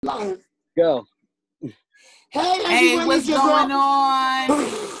Live. Go. Hey, Hey, what's going on?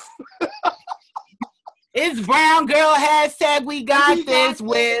 It's Brown Girl hashtag we got this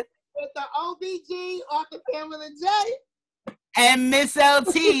with the OBG off the Pamela J. And Miss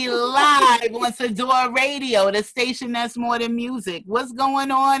LT live on Sador Radio, the station that's more than music. What's going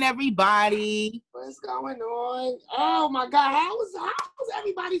on, everybody? What's going on? Oh my God, how is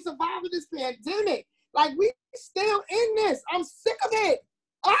everybody surviving this pandemic? Like, we still in this. I'm sick of it.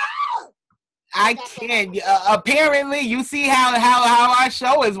 Ah! I can't. Apparently, you see how our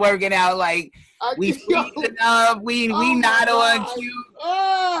show is working out. Like, we freezing up. We not on cue.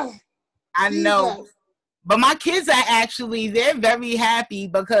 I know. But my kids are actually, they're very happy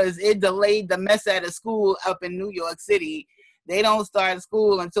because it delayed the mess out of school up in New York City. They don't start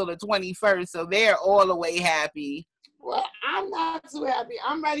school until the 21st, so they're all the way happy. Well, I'm not too happy.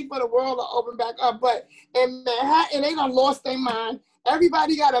 I'm ready for the world to open back up. But in Manhattan, they done lost their mind.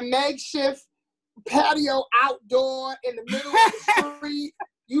 Everybody got a makeshift patio outdoor in the middle of the street.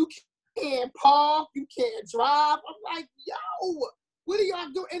 You can't park. You can't drive. I'm like, yo, what are y'all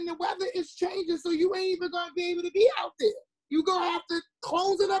doing? And the weather is changing, so you ain't even going to be able to be out there. You're going to have to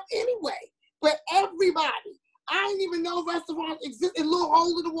close it up anyway. But everybody, I didn't even know restaurants exist in little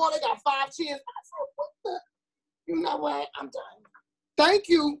holes in the wall. They got 5 chairs. I said, what the? You know what? I'm done. Thank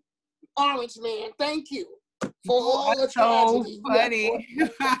you, Orange Man. Thank you for all the tragedy. So funny.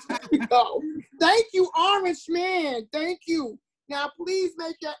 Thank you, Orange Man. Thank you. Now, please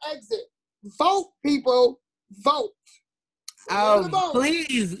make your exit. Vote, people. Vote. Oh,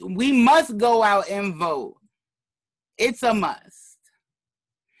 please. We must go out and vote. It's a must.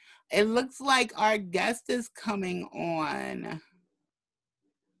 It looks like our guest is coming on.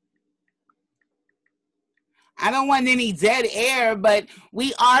 I don't want any dead air, but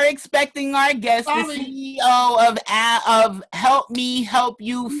we are expecting our guest, the CEO of Help Me Help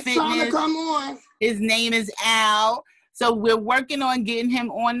You Fitness. Trying to come on. His name is Al. So we're working on getting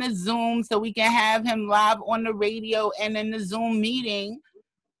him on the Zoom so we can have him live on the radio and in the Zoom meeting.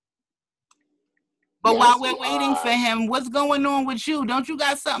 But while we're waiting for him, what's going on with you? Don't you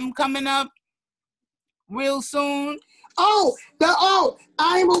got something coming up real soon?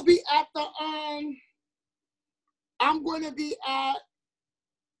 I will be at the I'm going to be at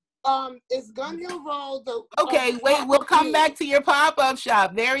it's Gun Hill Road. Okay, wait, we'll come back to your pop-up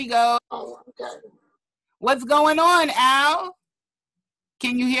shop. There you go. Oh, okay. What's going on, Al?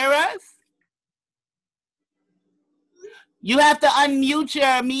 Can you hear us? You have to unmute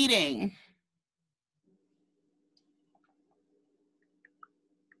your meeting.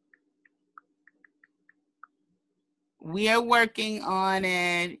 We are working on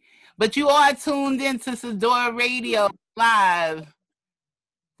it. But you are tuned into Sador Radio Live,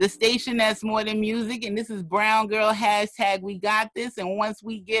 the station that's more than music. And this is Brown Girl hashtag we got this. And once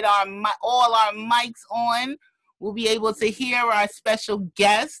we get all our mics on, we'll be able to hear our special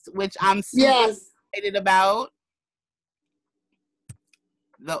guest, which I'm super excited about.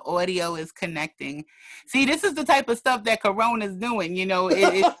 The audio is connecting. See, this is the type of stuff that Corona's doing. You know,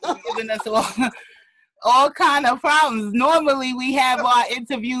 it's giving us all kind of problems. Normally we have our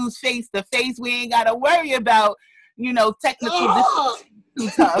interviews face to face. We ain't got to worry about, technical too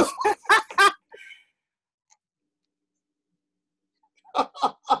tough.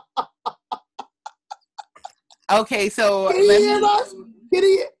 Okay, so he didn't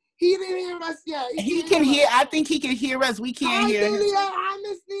hear us yet. He can hear. I think he can hear us. We can't hear him. Hi,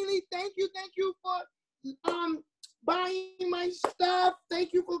 Miss Neely. Thank you for buying my stuff.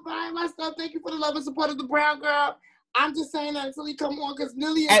 Thank you for buying my stuff. Thank you for the love and support of the Brown Girl. I'm just saying that until he come on because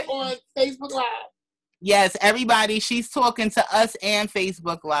Lily is on Facebook Live. Yes, everybody. She's talking to us and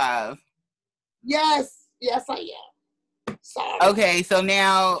Facebook Live. Yes, I am. Sorry. Okay, so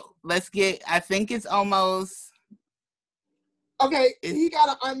now let's get. I think it's almost. Okay, he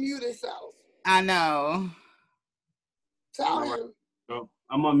gotta unmute himself. I know. Tell him. Go.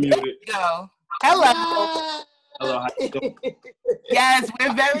 I'm unmuted. Go. Hello. Yeah. Hello, how you doing? Yes,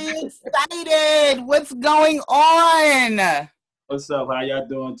 we're very excited. What's going on? What's up? How y'all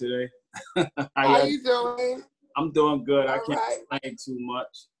doing today? How you doing? I'm doing good. I can't complain too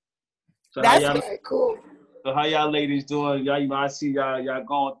much. So that's cool. So how y'all ladies doing? Y'all, I see y'all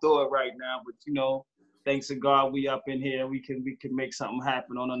going through it right now, but thanks to God, we up in here. We can make something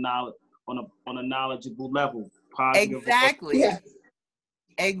happen on a knowledgeable level. Positive. Exactly. Yes.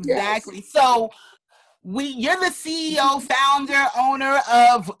 Exactly. Yes. So you're the CEO, founder, owner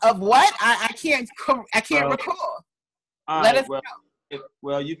of what? I can't recall. Let us know.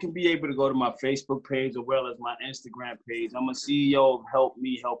 Well, you can be able to go to my Facebook page as well as my Instagram page. I'm a CEO of Help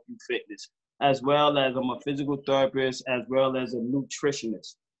Me Help You Fitness, as well as I'm a physical therapist, as well as a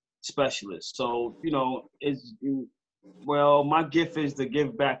nutritionist. specialist. So, you know, well, my gift is to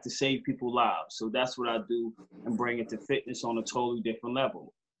give back to save people's lives. So that's what I do and bring it to fitness on a totally different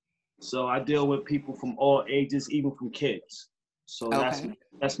level. So I deal with people from all ages, even from kids. So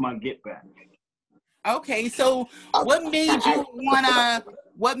that's my get back. Okay, so what made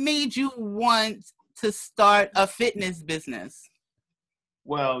you want to start a fitness business?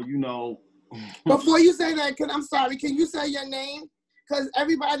 Well, you know, before you say that, I'm sorry, can you say your name? Because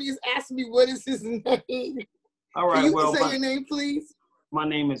everybody is asking me what is his name. All right. Can you say your name, please? My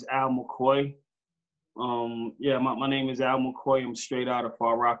name is Al McCoy. My name is Al McCoy. I'm straight out of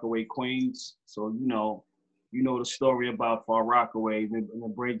Far Rockaway, Queens. So you know the story about Far Rockaway, and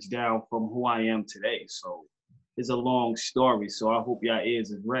it breaks down from who I am today. So it's a long story. So I hope your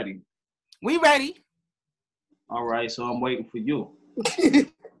ears is ready. We ready. All right. So I'm waiting for you.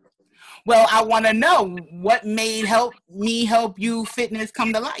 Well, I want to know what made help you fitness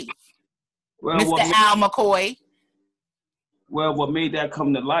come to life, well, Mr. Al McCoy. Well, what made that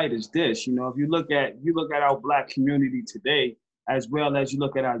come to light is this. You know, if you look at our Black community today, as well as you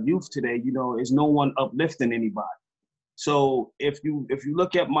look at our youth today, you know, there's no one uplifting anybody. So if you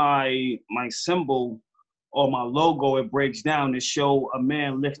look at my symbol or my logo, it breaks down to show a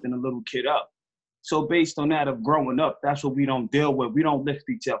man lifting a little kid up. So based on that of growing up, that's what we don't deal with. We don't lift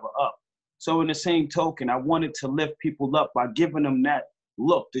each other up. So in the same token, I wanted to lift people up by giving them that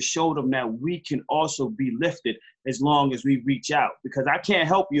look to show them that we can also be lifted as long as we reach out, because I can't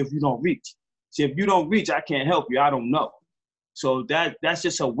help you if you don't reach. See, if you don't reach, I can't help you. I don't know. So that's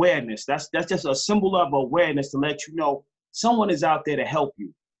just awareness. That's just a symbol of awareness to let you know someone is out there to help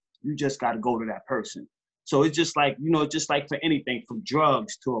you. You just got to go to that person. So it's just like, you know, just like for anything from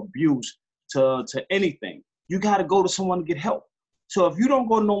drugs to abuse to anything, you got to go to someone to get help. So if you don't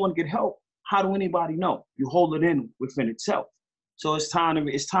go to no one to get help, how do anybody know? You hold it in within itself. So it's time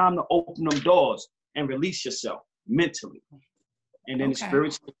to open them doors and release yourself mentally. And then the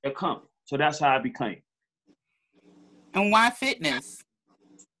spirits will come. So that's how I became. And why fitness?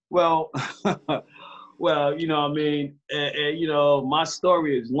 Well, you know what I mean? You know, my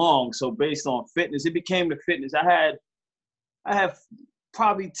story is long. So based on fitness, it became the fitness. I have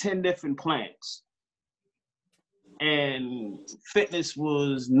probably 10 different plans. And fitness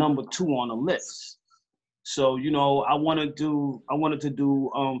was number 2 on the list. So, you know, I wanted to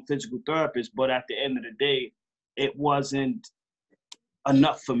do physical therapist, but at the end of the day, it wasn't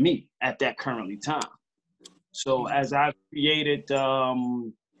enough for me at that currently time. So as I created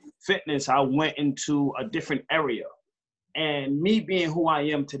fitness, I went into a different area. And me being who I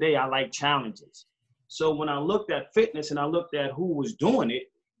am today, I like challenges. So when I looked at fitness and I looked at who was doing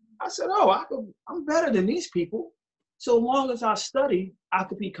it, I said, I'm better than these people. So long as I study, I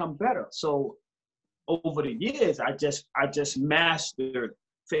could become better. So over the years, I just mastered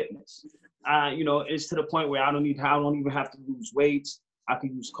fitness. You know, it's to the point where I don't even have to lose weights. I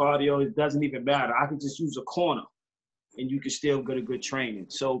can use cardio. It doesn't even matter. I can just use a corner and you can still get a good training.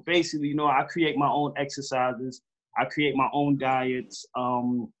 So basically, you know, I create my own exercises. I create my own diets.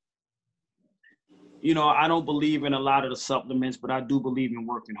 You know, I don't believe in a lot of the supplements, but I do believe in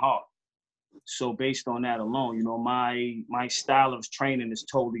working hard. So based on that alone, you know, my style of training is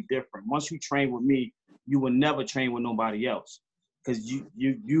totally different. Once you train with me, you will never train with nobody else, because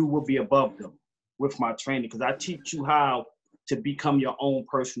you will be above them with my training, because I teach you how to become your own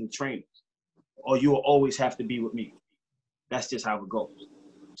personal trainer, or you will always have to be with me. That's just how it goes.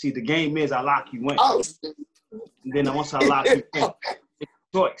 See, the game is I lock you in. Oh. And then once I lock you in, it's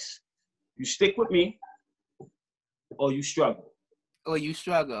a choice. You stick with me, or you struggle. Or you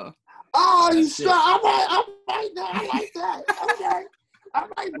struggle. Oh, you struggle. I like that. Okay. I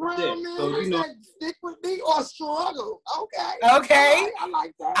like brown man. So, you know, stick with me or struggle. Okay. Okay. I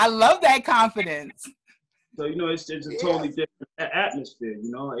like that. I love that confidence. So, you know, it's a totally different atmosphere,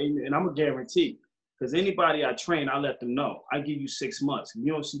 you know, and I'm a guarantee. Because anybody I train, I let them know. I give you 6 months. If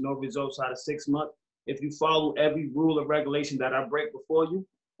you don't see no results out of 6 months, if you follow every rule or regulation that I break before you,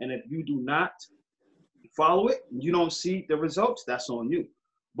 and if you do not follow it, you don't see the results, that's on you.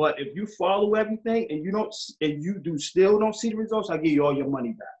 But if you follow everything and you still don't see the results, I give you all your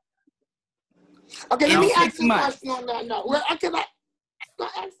money back. Okay, let me ask you a question on that note. Well, can I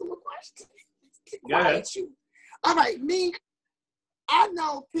ask them a question? Yeah. All right, me, I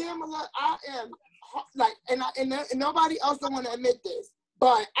know Pamela, I am like, and nobody else don't want to admit this,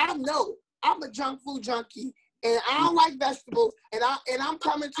 but I know I'm a junk food junkie, and I don't like vegetables, and I'm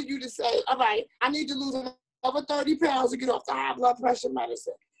coming to you to say, all right, I need to lose another 30 pounds to get off the high blood pressure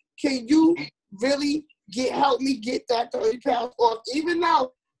medicine. Can you really help me get that 30 pounds off, even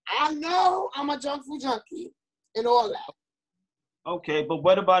though I know I'm a junk food junkie and all that? Okay, but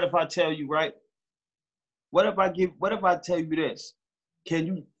what about if I tell you, right? What if I tell you this?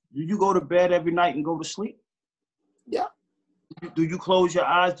 Do you go to bed every night and go to sleep? Yeah. Do you close your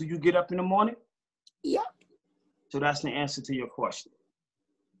eyes? Do you get up in the morning? Yeah. So that's the answer to your question.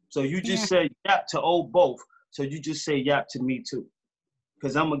 So you just said yap to both. So you just say yap to me too.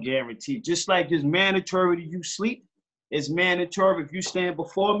 Because I'm a guarantee. Just like it's mandatory that you sleep, it's mandatory if you stand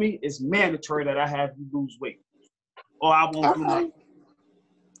before me, it's mandatory that I have you lose weight. Or I won't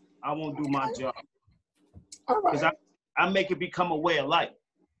do my job. Because I make it become a way of life.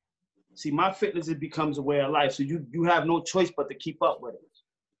 See, my fitness, it becomes a way of life. So you have no choice but to keep up with it.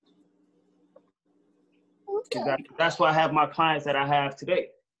 Okay. That's why I have my clients that I have today,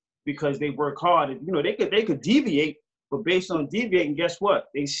 because they work hard. And, you know, they could deviate, but based on deviating, guess what?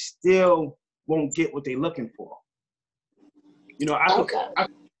 They still won't get what they're looking for. You know,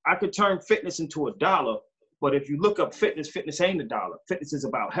 I could turn fitness into $1, but if you look up fitness, fitness ain't $1. Fitness is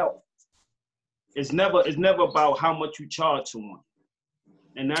about health. It's never about how much you charge someone.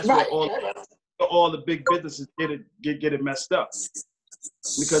 And that's where all the big businesses get it messed up.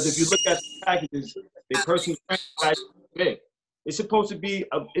 Because if you look at the packages, the personal training is big. It's supposed to be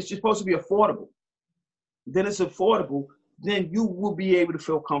affordable. Then it's affordable. Then you will be able to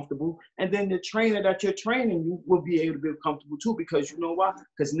feel comfortable, and then the trainer that you're training you will be able to be comfortable too. Because you know why?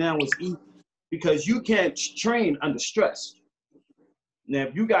 Because now it's easy. Because you can't train under stress. Now,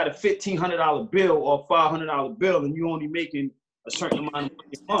 if you got a $1,500 bill or $500 bill, and you're only making a certain amount of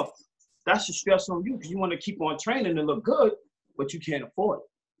money a month, that's the stress on you, because you want to keep on training and look good, but you can't afford it.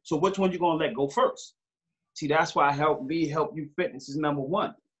 So which one you gonna let go first? See, that's why help you fitness is number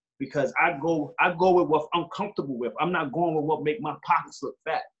one, because I go with what I'm comfortable with. I'm not going with what make my pockets look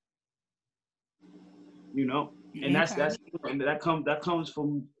fat. You know, and that comes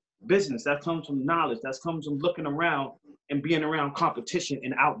from business. That comes from knowledge. That comes from looking around and being around competition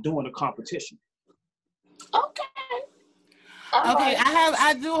and outdoing the competition. Okay. Okay,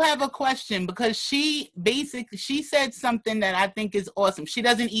 I do have a question, because she said something that I think is awesome. She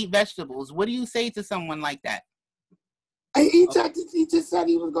doesn't eat vegetables. What do you say to someone like that? He just said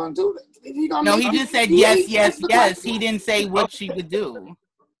he was going to do it. He just said yes. He didn't say what she would do.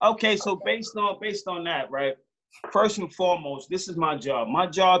 Okay, so based on that, right? First and foremost, this is my job. My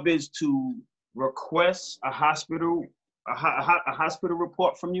job is to request a hospital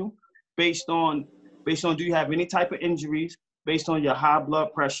report from you based on do you have any type of injuries, based on your high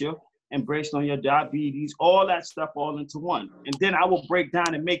blood pressure, and based on your diabetes, all that stuff all into one. And then I will break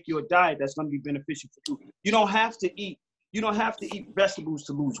down and make you a diet that's going to be beneficial for you. You don't have to eat vegetables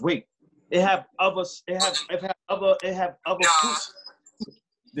to lose weight. It have other foods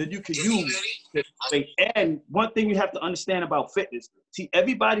that you can use. And one thing you have to understand about fitness, see,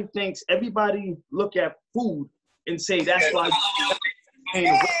 everybody look at food and say that's why you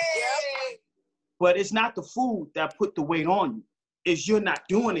gain weight. But it's not the food that put the weight on you. It's you're not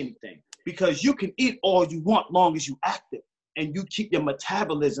doing anything, because you can eat all you want long as you active and you keep your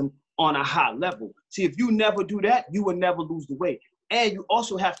metabolism on a high level. See, if you never do that, you will never lose the weight. And you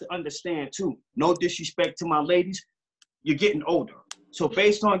also have to understand too, no disrespect to my ladies, you're getting older. So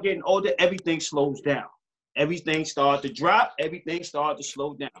based on getting older, everything slows down. Everything starts to drop, everything starts to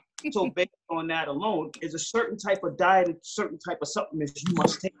slow down. So based on that alone, is a certain type of diet, a certain type of supplements you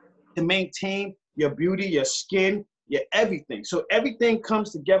must take to maintain your beauty, your skin, your everything. So everything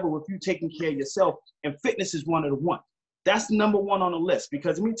comes together with you taking care of yourself, and fitness is one of the ones. That's the number one on the list,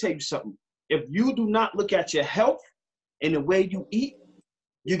 because let me tell you something. If you do not look at your health and the way you eat,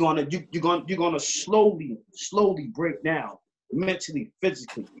 you're gonna slowly break down mentally,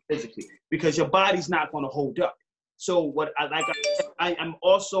 physically, because your body's not gonna hold up. So I'm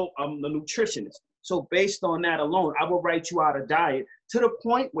a nutritionist. So based on that alone, I will write you out a diet to the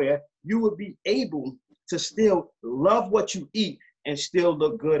point where you would be able to still love what you eat and still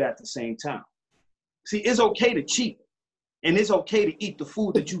look good at the same time. See, it's okay to cheat, and it's okay to eat the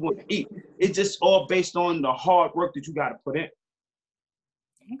food that you want to eat. It's just all based on the hard work that you got to put in.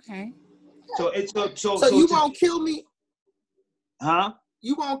 Okay. So you won't kill me? Huh?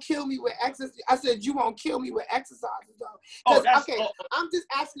 You won't kill me with exercise? I said you won't kill me with exercises, though. I'm just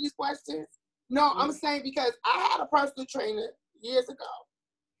asking these questions. No, I'm saying because I had a personal trainer years ago.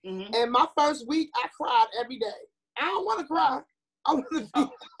 Mm-hmm. And my first week, I cried every day. I don't want to cry. I want to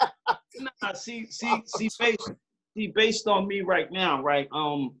be. Based on me right now, right?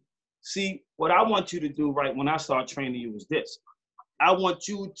 See, what I want you to do, right, when I start training you is this. I want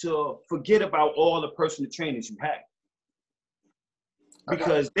you to forget about all the personal trainers you had.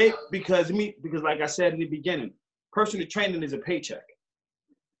 Because like I said in the beginning, personal training is a paycheck.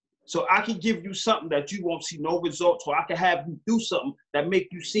 So I can give you something that you won't see no results, or I can have you do something that make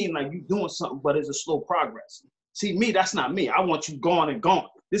you seem like you're doing something, but it's a slow progress. See, me, that's not me. I want you gone and gone.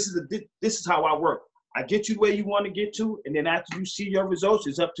 This is how I work. I get you where you want to get to, and then after you see your results,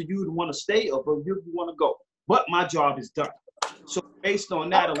 it's up to you to want to stay or you want to go. But my job is done. So based on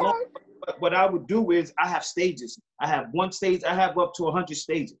that alone, what I would do is I have stages. I have one stage. I have up to 100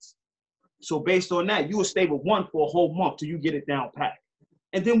 stages. So based on that, you will stay with one for a whole month till you get it down pat.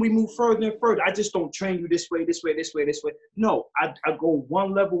 And then we move further and further. I just don't train you this way, this way, this way, this way. No, I go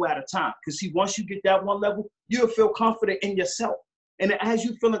one level at a time. Because see, once you get that one level, you'll feel confident in yourself. And as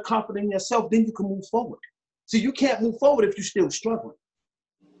you feeling confident in yourself, then you can move forward. See, you can't move forward if you're still struggling.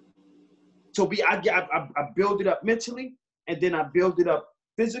 So I build it up mentally, and then I build it up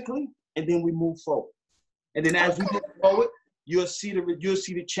physically, and then we move forward. And then as we move forward, you'll see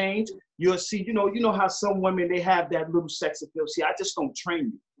the change. You'll see, you know how some women, they have that little sex appeal. See, I just don't train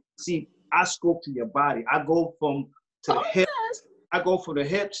you. See, I scope to your body. I go to the hips. I go from the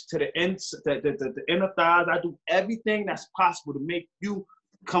hips to the ends, the inner thighs. I do everything that's possible to make you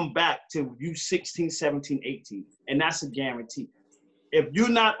come back to you 16, 17, 18. And that's a guarantee. If you're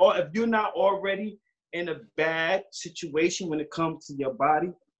not already in a bad situation when it comes to your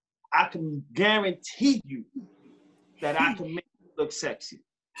body, I can guarantee you that I can make you look sexy.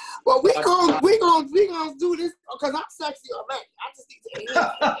 Well, we gonna do this because I'm sexy already. I just need to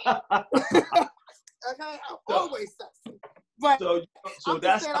enhance. Okay, I'm always sexy. But so I'm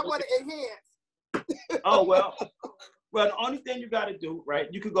that's saying I want to enhance. Oh well, the only thing you got to do, right?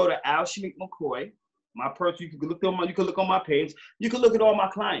 You could go to Al Shanique McCoy, my person. You can look on my page. You can look at all my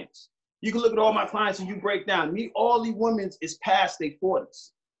clients. You can look at all my clients and you break down. All these women is past their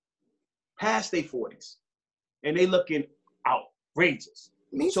 40s. Past their 40s. And they looking outrageous.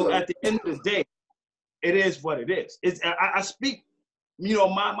 So at the end of the day, it is what it is. I speak,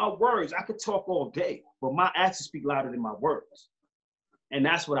 my words, I could talk all day, but my actions speak louder than my words. And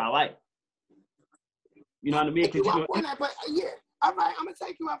that's what I like. You know what I mean? All right, I'm gonna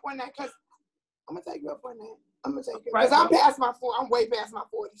take you up on that because I'm past my 40s. I'm way past my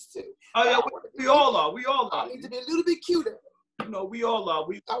 40s too. Oh yeah, we all are. I need to be a little bit cuter. We all are.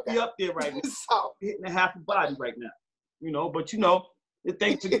 We up there right now. So, hitting a half a body right now. But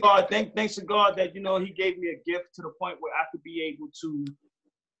thanks to God, thanks to God that He gave me a gift to the point where I could be able to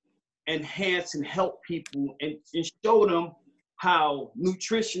enhance and help people and show them how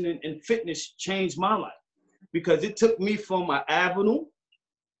nutrition and fitness changed my life. Because it took me from an avenue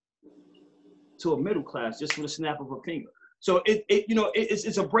to a middle class just with a snap of a finger. So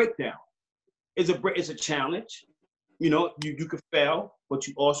it's a breakdown. It's a challenge. You could fail, but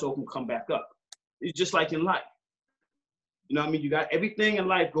you also can come back up. It's just like in life. You know what I mean? You got everything in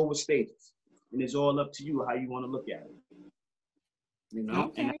life go with stages. And it's all up to you how you want to look at it.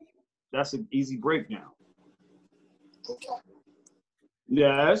 Okay. And that's an easy breakdown. okay.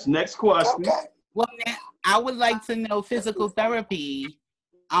 Yes, next question. Okay. Well, now, I would like to know physical therapy.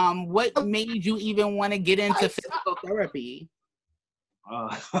 What made you even want to get into physical therapy?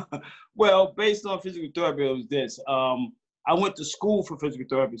 Well, based on physical therapy, it was this. I went to school for physical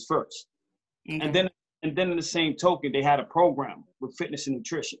therapists first. Okay. And then in the same token, they had a program with fitness and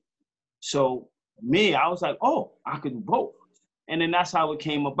nutrition. So I was like, oh, I could do both. And then that's how it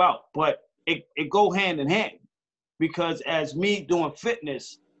came about. But it go hand in hand because as me doing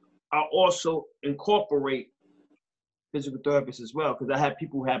fitness, I also incorporate physical therapists as well because I have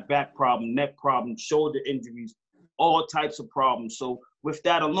people who have back problems, neck problems, shoulder injuries, all types of problems. So with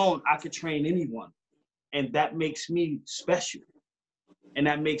that alone, I could train anyone. And that makes me special. And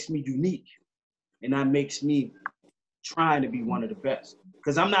that makes me unique. And that makes me trying to be one of the best.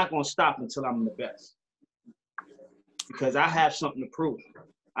 Because I'm not going to stop until I'm the best. Because I have something to prove.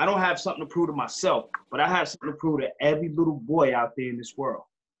 I don't have something to prove to myself, but I have something to prove to every little boy out there in this world.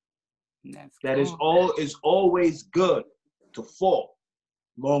 That is always good to fall,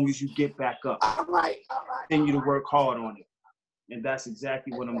 long as you get back up. All right. Continue to work hard on it. And that's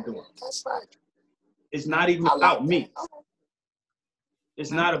exactly what I'm doing. That's right. It's not even about me.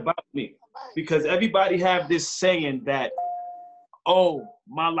 It's not about me. Because everybody have this saying that, oh,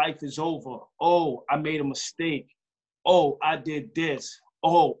 my life is over. Oh, I made a mistake. Oh, I did this.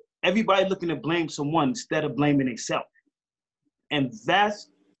 Oh, everybody looking to blame someone instead of blaming themselves. And that's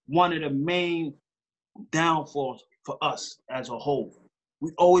one of the main downfalls for us as a whole.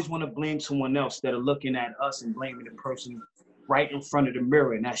 We always want to blame someone else instead of looking at us and blaming the person right in front of the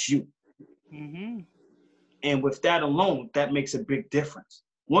mirror, and that's you. Mm-hmm. And with that alone, that makes a big difference.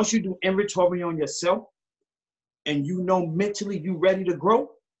 Once you do inventory on yourself and mentally you ready to grow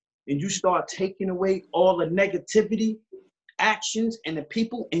and you start taking away all the negativity actions and the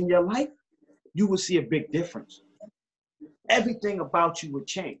people in your life, you will see a big difference. Everything about you will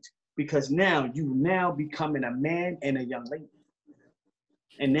change because now you becoming a man and a young lady.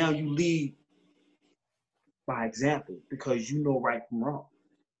 And now you lead by example because you know right from wrong.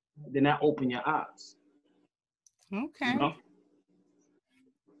 Then that open your eyes. Okay. You know?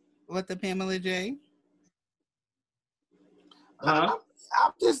 What the Pamela J? Huh?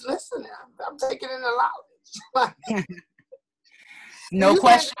 I'm just listening. I'm taking in the knowledge. No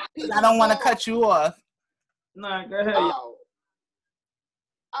question. I don't want to cut you off. Nah, go ahead. Oh,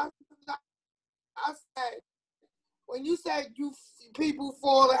 I said, when you said people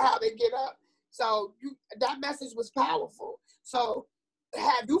fall and how they get up, so that message was powerful. So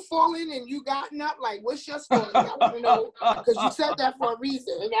have you fallen and you gotten up? Like, what's your story? I want to know because you said that for a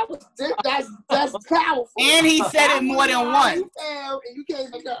reason, and that's powerful. And he said it more than once. You fell and you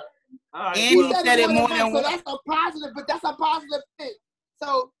can't get up. And he said it more than once. So that's a positive, but that's a positive thing.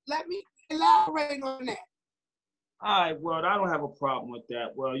 So let me elaborate on that. All right, well, I don't have a problem with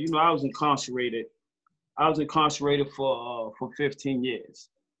that. Well, you know, I was incarcerated for 15 years.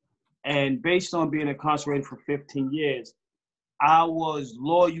 And based on being incarcerated for 15 years, I was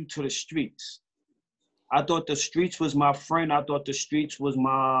loyal to the streets. I thought the streets was my friend. I thought the streets was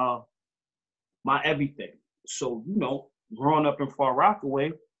my everything. So, you know, growing up in Far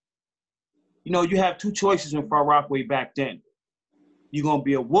Rockaway, you know, you have two choices in Far Rockaway back then. You're going to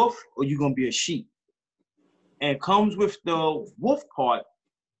be a wolf or you're going to be a sheep. And comes with the wolf part,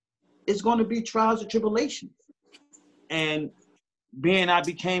 it's going to be trials and tribulations. And being I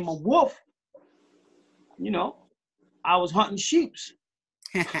became a wolf, you know, I was hunting sheeps.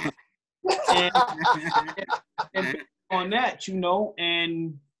 and on that, you know,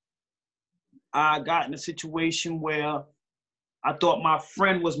 and I got in a situation where I thought my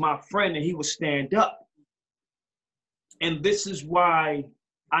friend was my friend and he would stand up. And this is why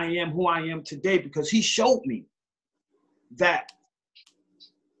I am who I am today, because he showed me that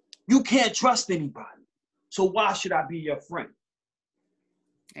you can't trust anybody. So why should I be your friend?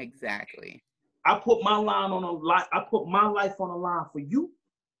 Exactly. I put my life on the line for you.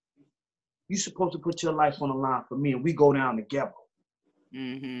 You're supposed to put your life on the line for me, and we go down together.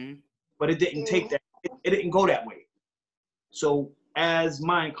 Mm-hmm. But it didn't take that. It didn't go that way. So as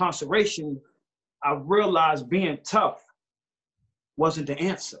my incarceration, I realized being tough wasn't the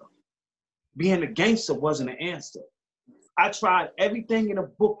answer. Being a gangster wasn't the answer. I tried everything in a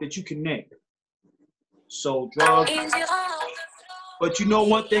book that you can name. So drugs. But you know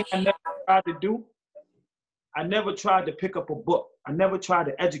one thing I never tried to do? I never tried to pick up a book. I never tried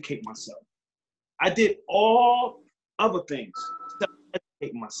to educate myself. I did all other things to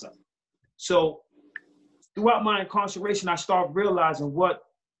educate myself. So throughout my incarceration, I started realizing what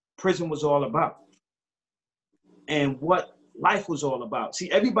prison was all about and what life was all about.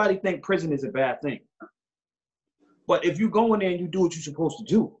 See, everybody think prison is a bad thing. But if you go in there and you do what you're supposed to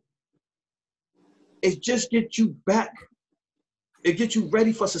do, it just gets you back. It gets you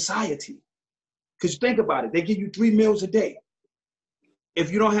ready for society. Because think about it, they give you 3 meals a day.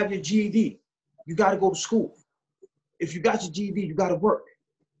 If you don't have your GED, you got to go to school. If you got your GED, you got to work.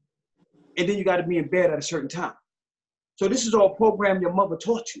 And then you got to be in bed at a certain time. So this is all a program your mother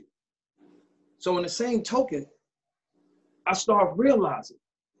taught you. So in the same token, I started realizing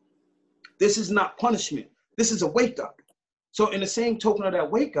this is not punishment. This is a wake up. So in the same token of that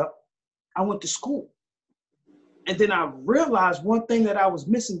wake up, I went to school. And then I realized one thing that I was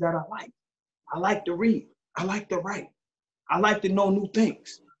missing that I like. I like to read. I like to write. I like to know new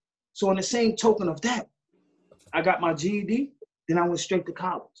things. So in the same token of that, I got my GED, then I went straight to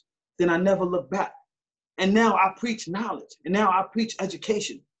college. Then I never looked back. And now I preach knowledge. And now I preach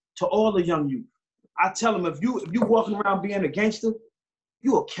education to all the young youth. I tell them, if you walking around being a gangster,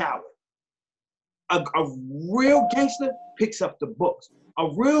 you a coward. A real gangster picks up the books. A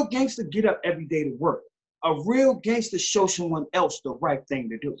real gangster get up every day to work. A real gangster shows someone else the right thing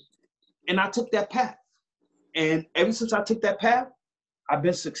to do. And I took that path. And ever since I took that path, I've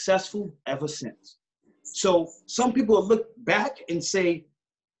been successful ever since. So some people will look back and say,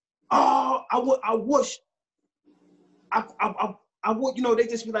 oh, I wish, you know, they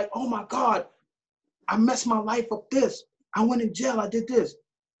just be like, oh my God, I messed my life up this. I went in jail, I did this.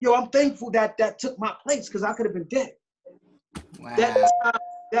 Yo, I'm thankful that took my place because I could have been dead. Wow.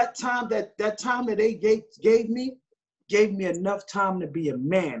 That time that they gave me enough time to be a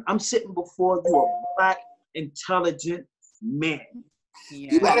man. I'm sitting before you, a black, intelligent man.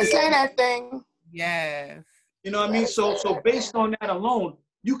 Yes. You better say that thing. Yes. You know what I mean? So based on that alone,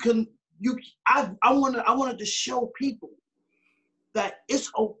 I wanted to show people that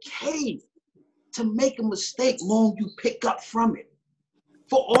it's okay to make a mistake long you pick up from it.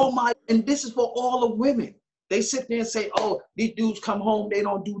 And this is for all the women. They sit there and say, oh, these dudes come home, they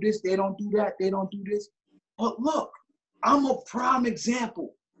don't do this, they don't do that, they don't do this. But look, I'm a prime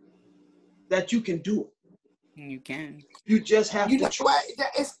example that you can do it. You can. You just have to try.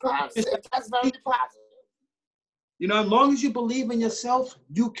 It's positive. That's very positive. You know, as long as you believe in yourself,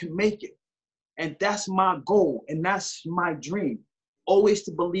 you can make it. And that's my goal, and that's my dream. Always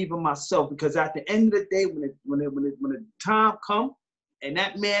to believe in myself, because at the end of the day, when the time comes, and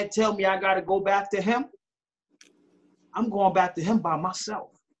that man tell me I gotta go back to him, I'm going back to him by myself.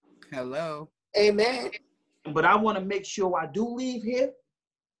 Hello. Amen. But I want to make sure I do leave here.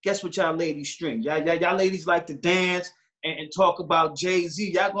 Guess what y'all ladies string? Y'all ladies like to dance and talk about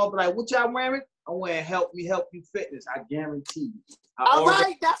Jay-Z. Y'all gonna be like, what y'all wearing? I'm wearing Help Me Help You Fitness. I guarantee you. All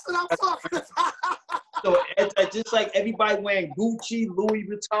right, that's what I'm talking about. So just like everybody wearing Gucci, Louis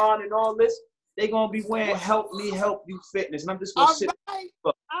Vuitton, and all this, they gonna be wearing Help Me Help You Fitness, and I'm just gonna sit. Right.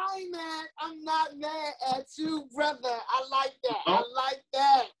 I ain't mad. I'm not mad at you, brother. I like that. I like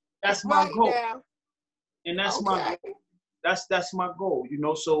that. That's my goal, now. And that's that's my goal. You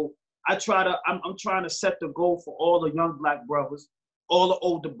know, so I'm trying to set the goal for all the young Black brothers, all the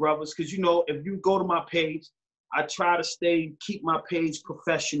older brothers, because you know, if you go to my page, I try to keep my page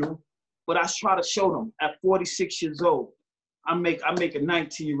professional, but I try to show them at 46 years old, I make a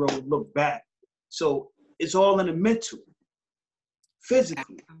 19-year-old look bad. So it's all in the mental,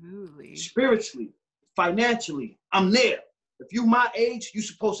 physically, absolutely, spiritually, financially. I'm there. If you my age, you're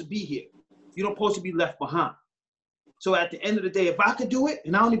supposed to be here. You're not supposed to be left behind. So at the end of the day, if I could do it,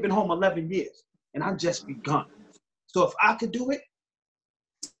 and I only been home 11 years, and I've just begun. So if I could do it,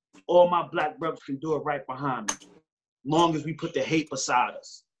 all my Black brothers can do it right behind me, long as we put the hate beside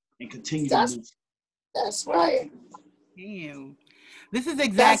us and continue to move. That's right. Damn. This is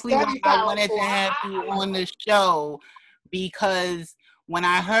exactly why I wanted to have you on the show, because when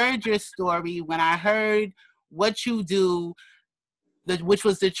I heard your story, when I heard what you do, which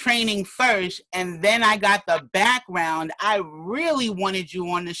was the training first, and then I got the background, I really wanted you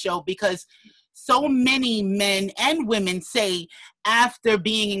on the show, because so many men and women say after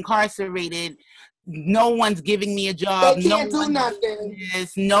being incarcerated, no one's giving me a job. They can't do nothing.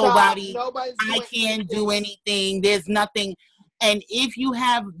 Nobody. I can't do anything. There's nothing. And if you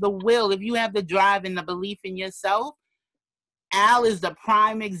have the will, if you have the drive and the belief in yourself, Al is the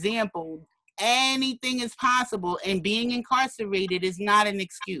prime example. Anything is possible, and being incarcerated is not an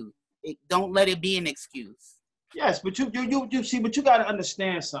excuse. Don't let it be an excuse. Yes, but you see, but you got to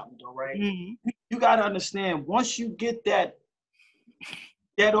understand something, though, right? Mm-hmm. You got to understand, once you get that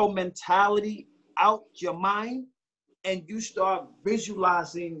ghetto mentality out your mind and you start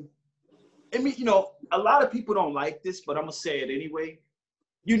visualizing, I mean, you know, a lot of people don't like this, but I'm going to say it anyway.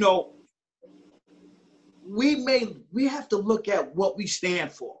 You know, we have to look at what we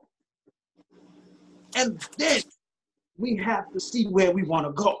stand for. And then we have to see where we want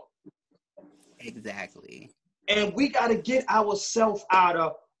to go. Exactly. And we got to get ourselves out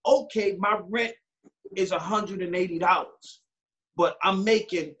of, okay, my rent is $180, but I'm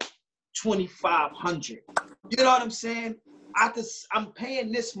making $2,500. You know what I'm saying? I'm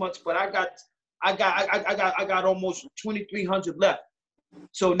paying this much, but I got almost $2,300 left.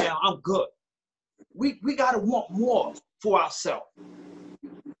 So now I'm good. We got to want more for ourselves.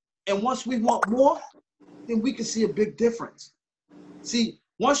 And once we want more, then we can see a big difference. See,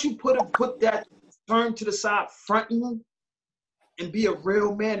 once you put that turn to the side, fronting, and be a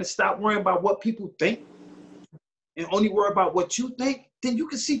real man and stop worrying about what people think and only worry about what you think, then you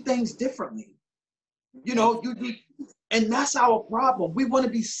can see things differently. You know, and that's our problem. We want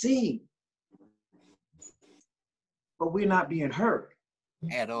to be seen, but we're not being heard.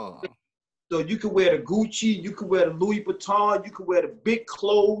 At all. So you can wear the Gucci, you can wear the Louis Vuitton, you can wear the big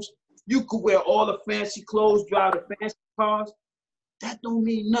clothes, you could wear all the fancy clothes, drive the fancy cars. That don't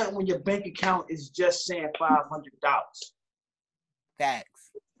mean nothing when your bank account is just saying $500.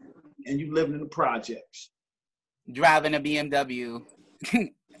 Facts. And you living in the projects. Driving a BMW.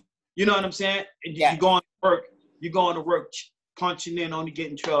 You know what I'm saying? And yes. You're going to work punching in, only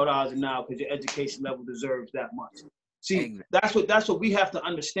getting $12 an hour because your education level deserves that much. See, exactly. That's what we have to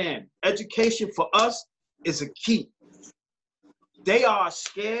understand. Education for us is a key. They are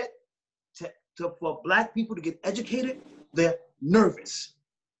scared for Black people to get educated. They're nervous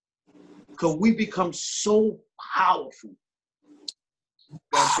because we become so powerful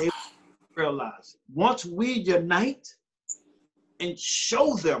that they realize once we unite and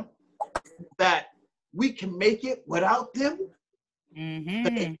show them that we can make it without them,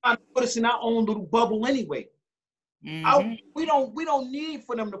 they're trying to put us in our own little bubble anyway. Mm-hmm. We don't need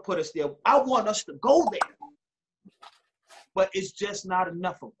for them to put us there. I want us to go there. But it's just not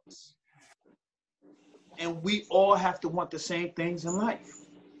enough of us. And we all have to want the same things in life.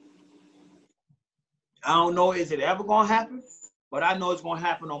 I don't know, is it ever going to happen? But I know it's going to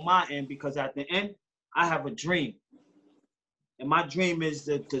happen on my end, because at the end, I have a dream. And my dream is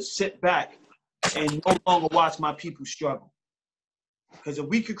to sit back and no longer watch my people struggle. Because if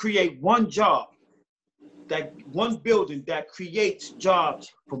we could create one job, that one building that creates jobs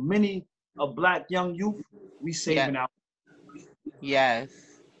for many of Black young youth, we saving our. Yes.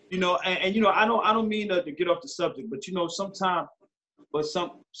 You know, and you know, I don't mean to get off the subject, but you know, sometimes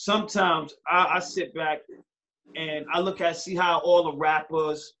I sit back and I look at, see how all the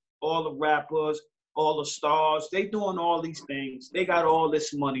rappers, all the stars, they doing all these things. They got all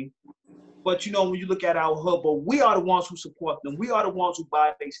this money. But you know, when you look at our hood, but we are the ones who support them. We are the ones who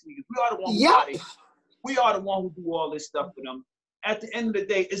buy their sneakers. We are the ones who buy their, we are the ones who do all this stuff for them. At the end of the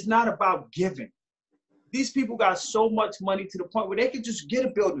day, it's not about giving. These people got so much money to the point where they can just get a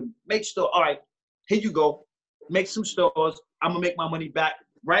building, make store. All right, here you go. Make some stores. I'm going to make my money back.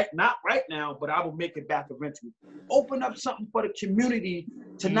 Right? Not right now, but I will make it back eventually. Open up something for the community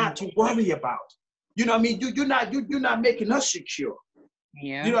to not to worry about. You know what I mean? You're not making us secure.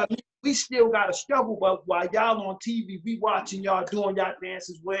 Yeah. You know what I mean? We still got to struggle, but while y'all on TV, we watching y'all doing y'all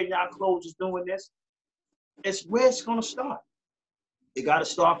dances, wearing y'all clothes, just doing this. It's where it's going to start. It got to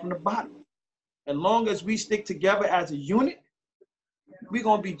start from the bottom. As long as we stick together as a unit, we're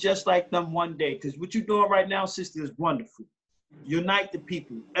going to be just like them one day. Because what you're doing right now, sister, is wonderful. Unite the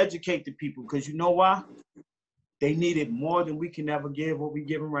people, educate the people, because you know why? They need it more than we can ever give what we're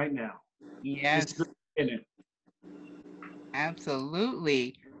giving right now. Yes.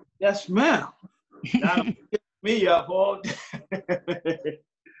 Absolutely. Yes, ma'am. Me up all day.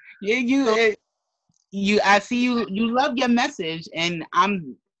 I see you love your message, and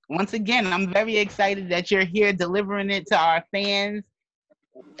I'm very excited that you're here delivering it to our fans.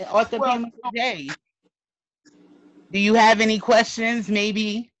 Author Pamela J. Do you have any questions,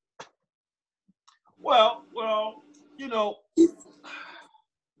 maybe? Well, you know,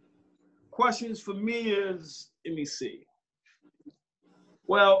 questions for me is, let me see.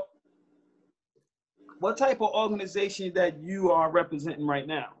 Well, what type of organization that you are representing right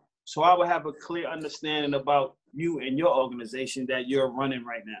now? So I would have a clear understanding about you and your organization that you're running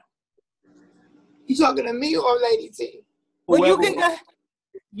right now. You talking to me or Lady T? Well, you can go.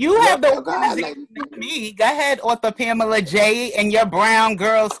 You have the organization with me. Go ahead, Author Pamela J. and your Brown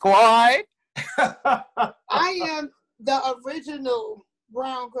Girl Squad. I am the original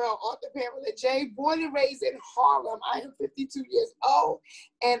Brown Girl, Author Pamela J. Born and raised in Harlem. I am 52 years old,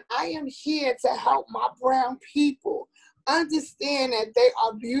 and I am here to help my brown people understand that they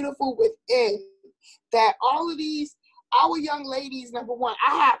are beautiful within. That all of these, our young ladies, number one,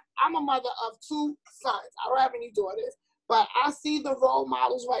 I'm a mother of 2 sons. I don't have any daughters. But I see the role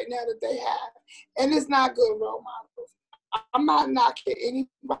models right now that they have, and it's not good role models. I'm not knocking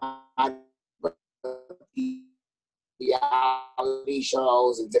anybody, but reality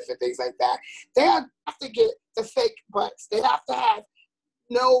shows and different things like that. They have to get the fake butts. They have to have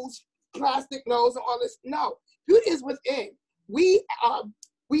nose, plastic nose, and all this. No, beauty is within. We are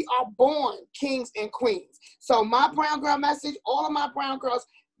born kings and queens. So my brown girl message, all of my brown girls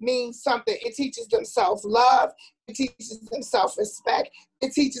means something. It teaches them self-love. It teaches them self-respect.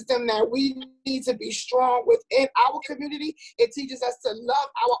 It teaches them that we need to be strong within our community. It teaches us to love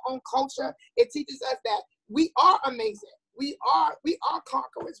our own culture. It teaches us that we are amazing. We are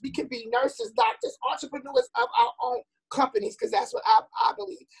conquerors. We can be nurses, doctors, entrepreneurs of our own companies, because that's what I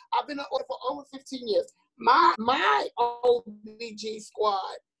believe. I've been an author for over 15 years. My OBG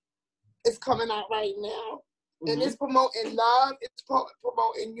squad is coming out right now. And it's promoting love, it's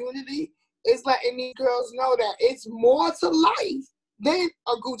promoting unity. It's letting these girls know that it's more to life than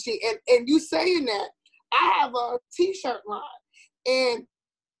a Gucci. And you saying that, I have a t-shirt line. And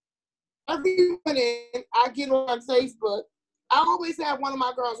every morning I get on Facebook, I always have one of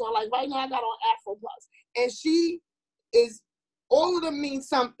my girls on. Like right now I got on Afro Plus. And she is, all of them mean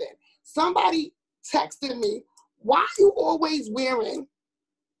something. Somebody texted me, why are you always wearing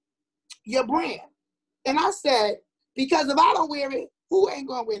your brand? And I said, because if I don't wear it, who ain't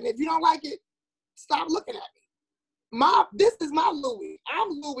gonna wear it? If you don't like it, stop looking at me. This is my Louis. I'm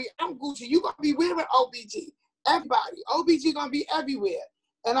Louis. I'm Gucci. You gonna be wearing OBG. Everybody. OBG gonna be everywhere.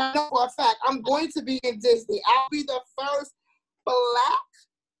 And I know for a fact, I'm going to be in Disney. I'll be the first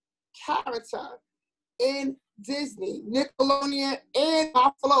Black character in Disney. Nickelodeon and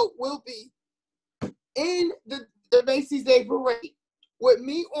my float will be in the Macy's Day Parade with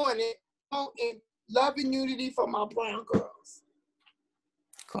me on it. And Love and unity for my brown girls.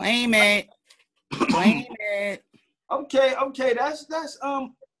 Claim it. Claim it. Okay. That's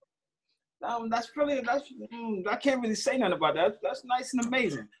really I can't really say nothing about that. That's nice and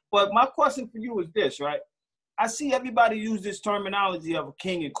amazing. But my question for you is this, right? I see everybody use this terminology of a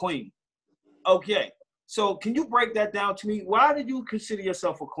king and queen. Okay. So can you break that down to me? Why did you consider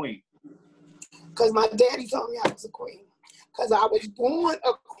yourself a queen? Because my daddy told me I was a queen. Because I was born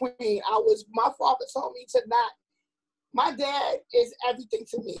a queen. My father told me to not. My dad is everything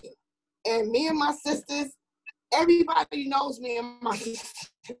to me. And me and my sisters, everybody knows me and my sisters.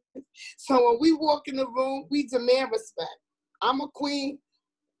 So when we walk in the room, we demand respect. I'm a queen.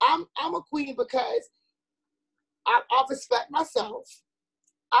 I'm a queen because I respect myself.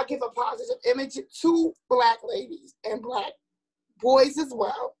 I give a positive image to Black ladies and Black boys as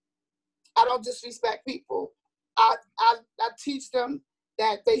well. I don't disrespect people. I teach them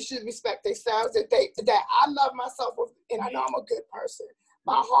that they should respect themselves, that I love myself, and I know I'm a good person.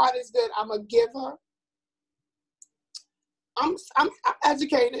 My heart is good. I'm a giver. I'm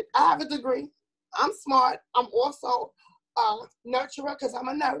educated. I have a degree. I'm smart. I'm also a nurturer because I'm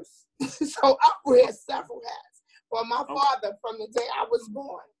a nurse. So I wear several hats. But my father, from the day I was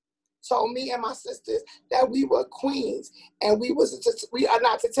born, told me and my sisters that we were queens and we are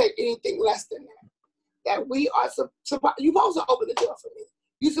not to take anything less than that. That we are you're supposed to open the door for me.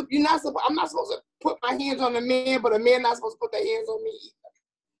 I'm not supposed to put my hands on a man, but a man not supposed to put their hands on me either.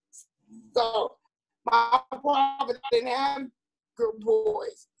 So my father didn't have good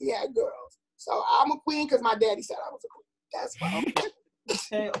boys. He had girls. So I'm a queen because my daddy said I was a queen. That's why.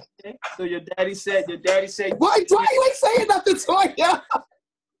 Okay. So your daddy said. Why you ain't saying nothing to you?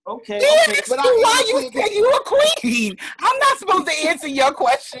 Okay. But why you said you a queen? I'm not supposed to answer your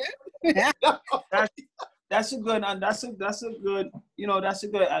question. That's a good. That's a good. That's a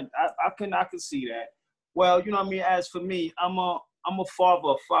good. I can see that. Well, you know what I mean. As for me, I'm a father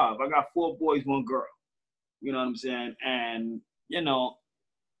of 5. I got 4 boys, 1 girl. You know what I'm saying? And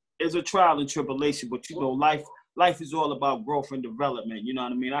it's a trial and tribulation. But life is all about growth and development. You know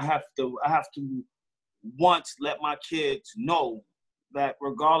what I mean? I have to once let my kids know that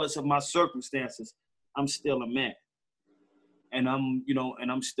regardless of my circumstances, I'm still a man. And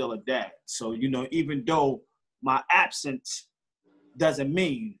I'm still a dad. So, even though my absence doesn't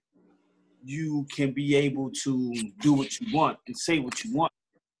mean you can be able to do what you want and say what you want.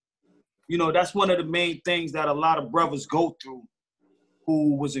 That's one of the main things that a lot of brothers go through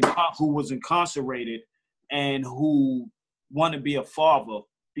who was incarcerated and who want to be a father,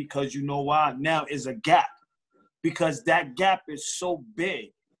 because you know why? Now is a gap. Because that gap is so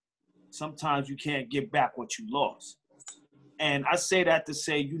big, sometimes you can't get back what you lost. And I say that to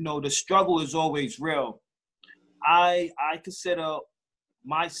say, the struggle is always real. I consider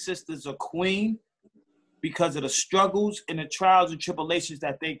my sisters a queen because of the struggles and the trials and tribulations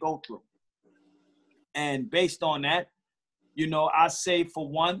that they go through. And based on that, I say, for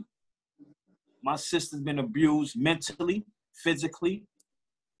one, my sister's been abused mentally, physically,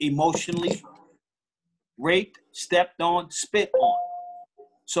 emotionally, raped, stepped on, spit on.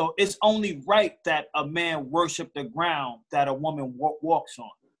 So it's only right that a man worship the ground that a woman walks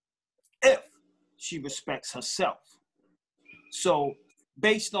on, if she respects herself. So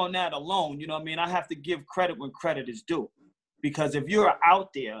based on that alone, I have to give credit when credit is due. Because if you're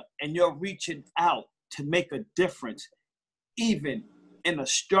out there and you're reaching out to make a difference, even in a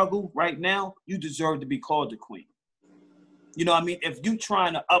struggle right now, you deserve to be called a queen. If you're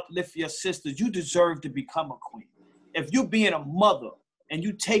trying to uplift your sisters, you deserve to become a queen. If you're being a mother and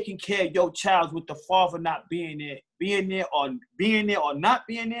you taking care of your child with the father not being there or not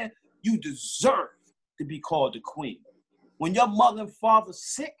being there, you deserve to be called a queen. When your mother and father's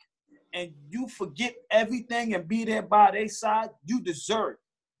sick and you forget everything and be there by their side, you deserve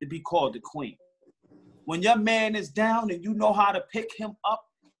to be called a queen. When your man is down and you know how to pick him up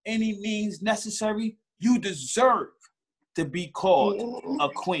any means necessary, you deserve to be called a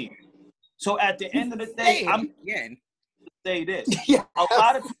queen. So at the end of the day, I'm going to say this. Yeah. A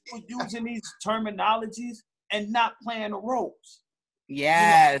lot of people using these terminologies and not playing the roles.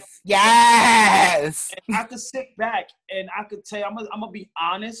 Yes. Yes. And I could sit back and I could tell you, I'm going to be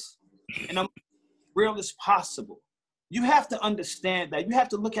honest and I'm real as possible. You have to understand that. You have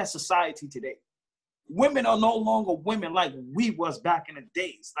to look at society today. Women are no longer women like we was back in the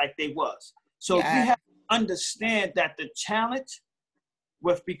days, like they was. So we have to understand that the challenge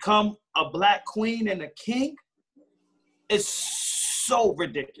with become a Black queen and a king is so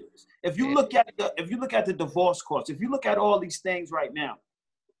ridiculous. If you look at the divorce courts, if you look at all these things right now,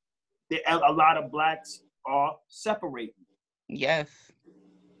 a lot of Blacks are separating. Yes.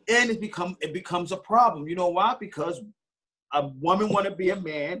 And it becomes a problem. You know why? Because a woman want to be a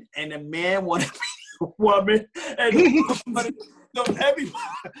man, and a man want to be a woman, and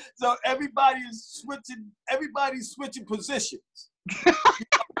so everybody is switching. Everybody's switching positions.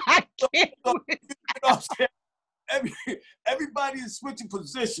 I can't. You know what I'm saying? Everybody is switching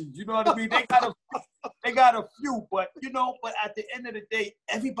positions. You know what I mean? They got a few, but at the end of the day,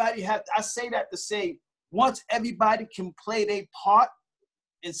 everybody has. I say that to say, once everybody can play their part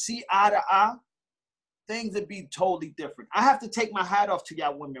and see eye to eye, things would be totally different. I have to take my hat off to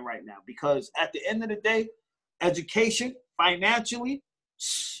y'all women right now, because at the end of the day, education, financially,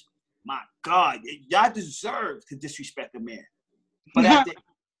 my God, y'all deserve to disrespect a man. But at the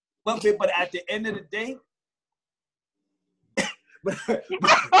end of the day, but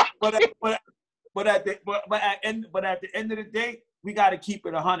at the end of the day, we got to keep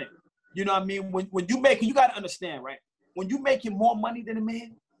it 100. You know what I mean? When you got to understand, right? When you making more money than a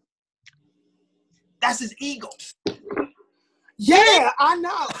man, that's his ego. Yeah, I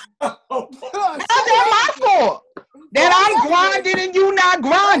know. How's that my fault? That I'm grinding and you not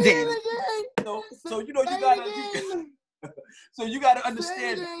grinding. So you gotta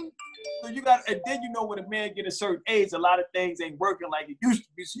understand. And then when a man get a certain age, a lot of things ain't working like it used to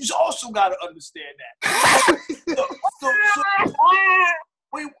be. So you also gotta understand that.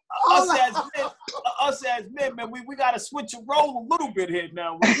 Us as men, man, we gotta switch a role a little bit here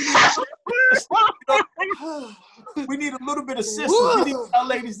now. We need a little bit of assistance. We need our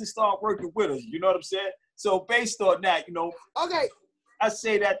ladies to start working with us. You know what I'm saying? So based on that, okay. I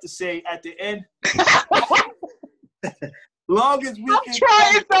say that to say at the end, long as we I'm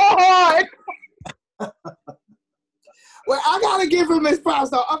trying so hard. Well, I gotta give him his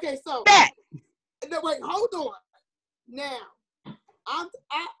props though. Okay, so wait, hold on. Now, I'm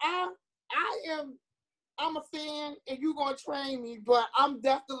a fan, and you're gonna train me, but I'm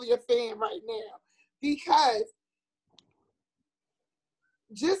definitely a fan right now, because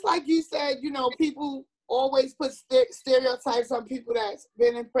just like you said, people always put stereotypes on people that's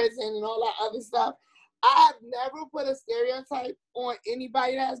been in prison and all that other stuff. I have never put a stereotype on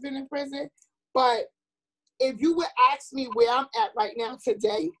anybody that has been in prison, but if you would ask me where I'm at right now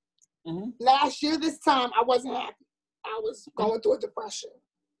today, last year this time I wasn't happy. I was going through a depression.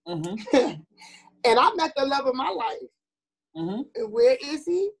 And I met the love of my life. And where is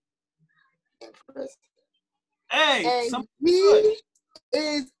he? In prison. Hey, and he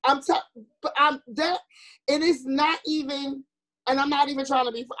is, but I'm that, and it's not even, and I'm not even trying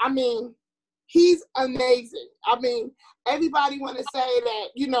to be, he's amazing. Everybody want to say that,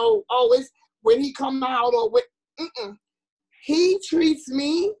 it's when he come out or with, he treats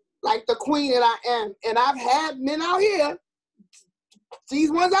me like the queen that I am. And I've had men out here,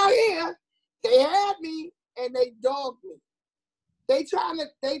 these ones out here, they had me and they dogged me. They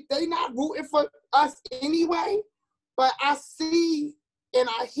not rooting for us anyway, but I see and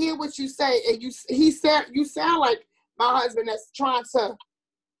I hear what you say, and you sound like my husband that's trying to,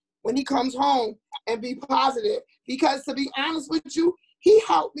 when he comes home, and be positive. Because to be honest with you, he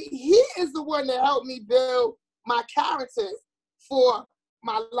helped me. He is the one that helped me build my characters for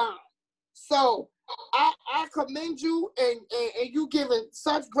my line. So I commend you, and you giving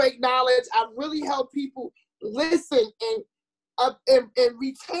such great knowledge. I really help people listen and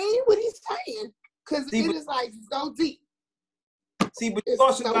retain what he's saying, because it is like so deep. See, but you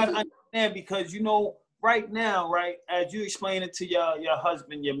also got to understand, because right now, right, as you explain it to your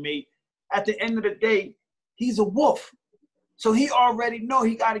husband, your mate, at the end of the day, he's a wolf. So he already know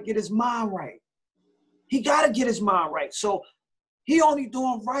he got to get his mind right. He got to get his mind right. So he only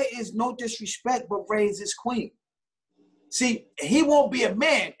doing right is, no disrespect, but raise his queen. See, he won't be a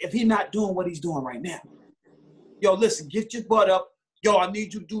man if he not doing what he's doing right now. Yo, listen, get your butt up. Yo, I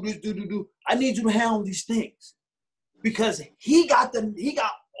need you to do this, do. I need you to handle these things. Because he got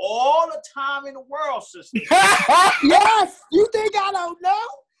all the time in the world, sister. Yes, you think I don't know?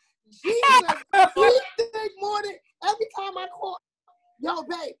 Jesus, you think more than every time I call. Yo,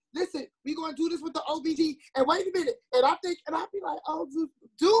 babe, listen, we gonna do this with the OBG, and wait a minute, and I be like, oh,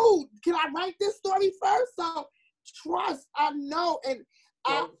 dude, can I write this story first? So trust, I know, and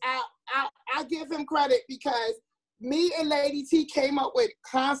I give him credit, because me and Lady T came up with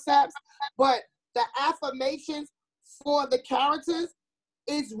concepts, but the affirmations for the characters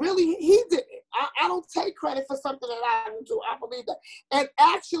is really, he did it. I don't take credit for something that I didn't do. I believe that. And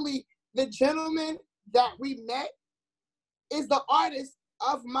actually, the gentleman that we met is the artist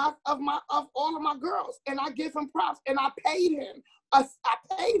of all of my girls, and I give him props, and I paid him. I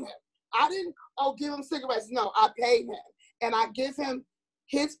paid him. I didn't give him cigarettes. No, I paid him, and I give him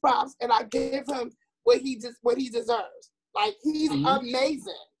his props, and I give him what he deserves. Like, he's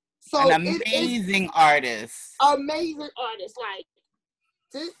amazing. So an amazing artist. Amazing artist. Like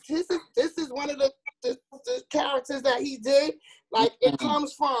this is one of the characters that he did. Like it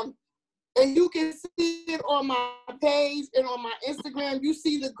comes from, and you can see it on my page and on my Instagram. You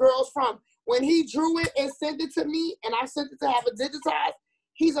see the girls from when he drew it and sent it to me, and I sent it to have it digitized.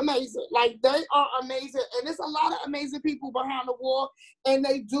 He's amazing. Like they are amazing, and there's a lot of amazing people behind the wall, and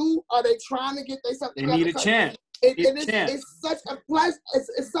they trying to get themselves together. They need a chance. It's such a pleasure.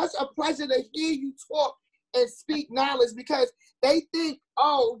 It's such a pleasure to hear you talk and speak knowledge, because they think,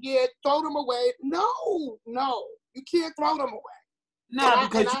 oh yeah, throw them away. No, you can't throw them away. No,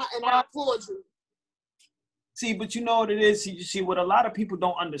 because I applaud you. See, but you know what it is. You see, what a lot of people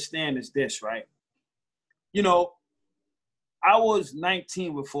don't understand is this, right? You know, I was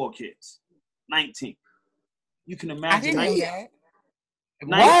 19 with 4 kids. 19. You can imagine. I didn't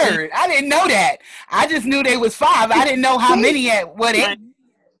know that. Word. I didn't know that. I just knew they was 5. I didn't know how many at what age.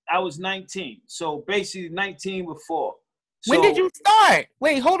 I was 19. So basically 19 with 4. So, when did you start?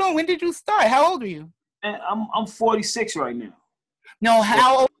 Wait, hold on. When did you start? How old are you? I'm 46 right now. No,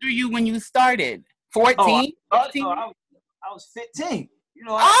 how old are you when you started? 14? I was 15. You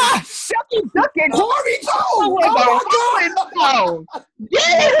know. Shucky ducky. Corey too. Oh,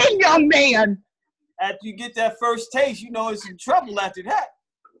 yeah, young man. After you get that first taste, you know it's in trouble after that.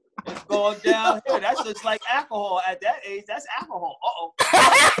 It's going down here. That's just like alcohol at that age. That's alcohol.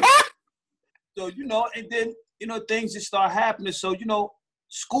 So, you know, and then, you know, things just start happening. So, you know,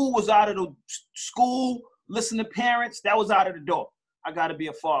 school was out of the school, listen to parents, that was out of the door. I got to be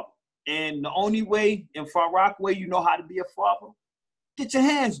a father. And the only way, in Far Rockaway, you know how to be a father? Get your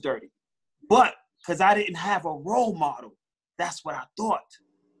hands dirty. But because I didn't have a role model, that's what I thought.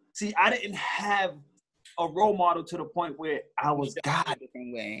 See, I didn't have a role model to the point where I was guided.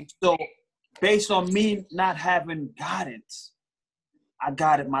 So based on me not having guidance, I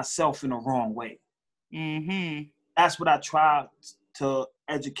guided myself in the wrong way. Mm-hmm. That's what I try to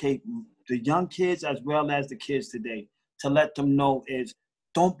educate the young kids as well as the kids today, to let them know is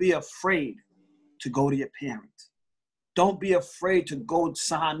don't be afraid to go to your parents. Don't be afraid to go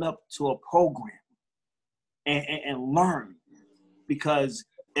sign up to a program and learn. Because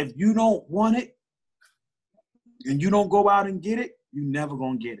if you don't want it and you don't go out and get it, you're never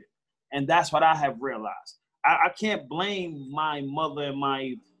going to get it. And that's what I have realized. I can't blame my mother and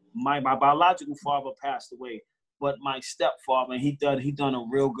my biological father passed away, but my stepfather, he done a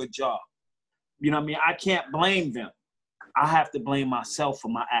real good job. You know what I mean? I can't blame them. I have to blame myself for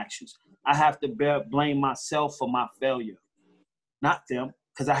my actions. I have to blame myself for my failure, not them,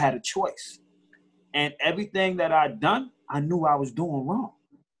 because I had a choice. And everything that I done, I knew I was doing wrong.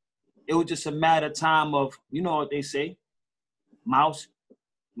 It was just a matter of time of, you know what they say, mouse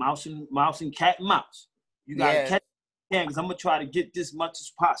and cat and mouse. You got to catch the can because I'm going to try to get this much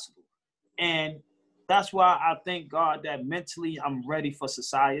as possible. And that's why I thank God that mentally I'm ready for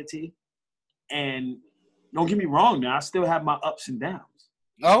society. And don't get me wrong now, I still have my ups and downs.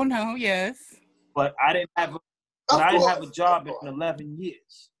 Oh, no, yes. But I didn't have a job in 11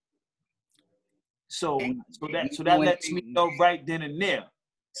 years. So that lets me know right then and there.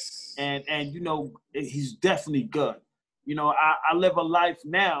 And you know, he's definitely good. You know, I live a life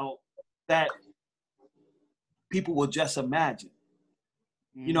now that people will just imagine.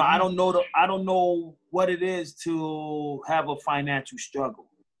 Mm-hmm. You know, I don't know what it is to have a financial struggle.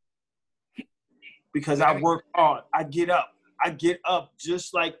 Because I work hard. I get up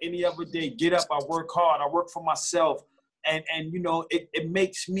just like any other day. Get up, I work hard. I work for myself. And you know, it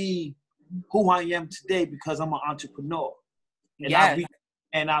makes me who I am today because I'm an entrepreneur. And I reach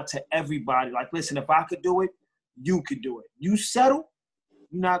out to everybody. Like, listen, if I could do it, you could do it. You settle,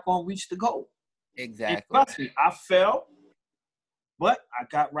 you're not going to reach the goal. Exactly. And trust me, I fell, but I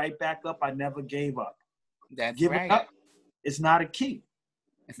got right back up. I never gave up. That's Giving right. up is not a key.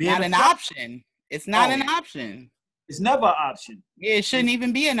 It's not an option. It's not an option. It's never an option. Yeah, it shouldn't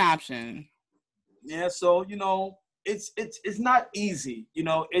even be an option. Yeah, so, you know, it's not easy. You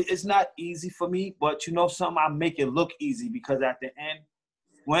know, it's not easy for me, but you know something, I make it look easy because at the end,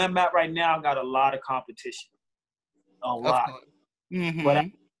 where I'm at right now, I got a lot of competition. A lot. Mm-hmm. But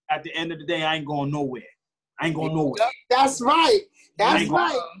at the end of the day, I ain't going nowhere. That's right. That's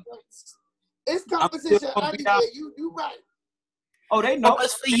right. It's competition everywhere. You right. Oh, they know.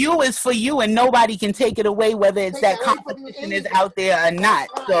 What's for you, and nobody can take it away, whether it's that competition is out there or not.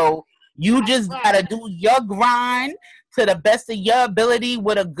 Right. So you just gotta do your grind to the best of your ability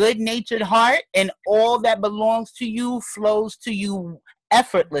with a good-natured heart, and all that belongs to you flows to you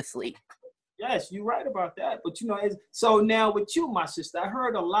effortlessly. Yes, you're right about that. But you know, so now with you, my sister, I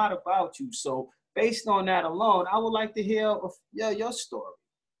heard a lot about you. So based on that alone, I would like to hear your story.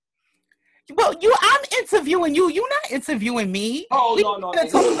 Well, I'm interviewing you. You're not interviewing me. Oh, no.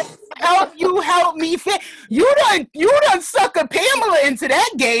 Help me. You done sucker Pamela into that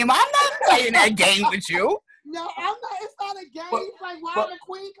game. I'm not playing that game with you. No, I'm not. It's not a game. It's like Wild and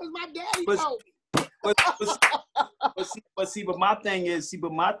Queen because my daddy told me. But my thing is,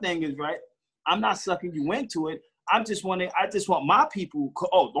 right? I'm not sucking you into it. I just want my people.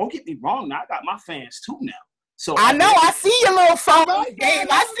 Oh, don't get me wrong. Now I got my fans too now. So I know. I see your little phone game.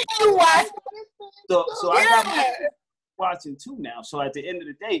 I see you watch. So I got my watching too now. So at the end of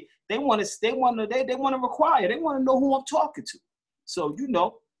the day, they want to require. They want to know who I'm talking to. So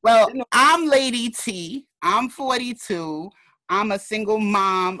Well, I'm Lady T. I'm 42. I'm a single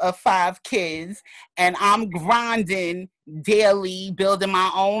mom of 5 kids, and I'm grinding daily, building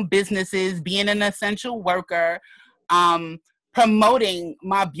my own businesses, being an essential worker, promoting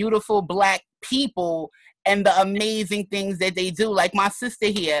my beautiful Black people and the amazing things that they do. Like my sister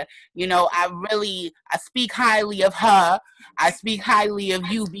here, I speak highly of her. I speak highly of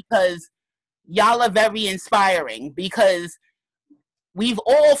you because y'all are very inspiring, because we've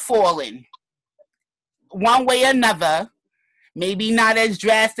all fallen one way or another, maybe not as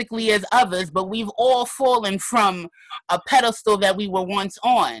drastically as others, but we've all fallen from a pedestal that we were once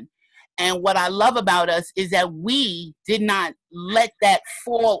on. And what I love about us is that we did not let that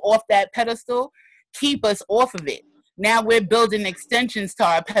fall off that pedestal keep us off of it. Now we're building extensions to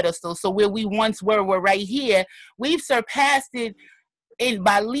our pedestal. So where we once we're right here. We've surpassed it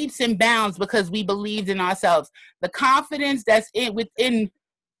by leaps and bounds because we believed in ourselves. The confidence that's within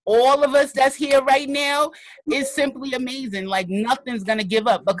all of us that's here right now is simply amazing. Like nothing's gonna give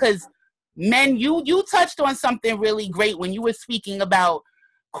up, because men, you touched on something really great when you were speaking about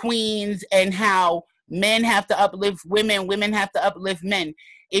queens and how men have to uplift women, women have to uplift men.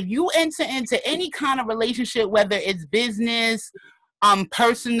 If you enter into any kind of relationship, whether it's business,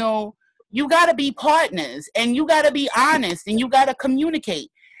 personal, you got to be partners, and you got to be honest, and you got to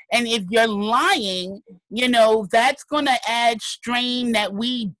communicate. And if you're lying, that's going to add strain that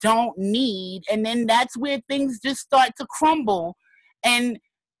we don't need. And then that's where things just start to crumble and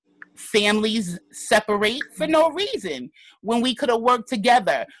families separate for no reason when we could have worked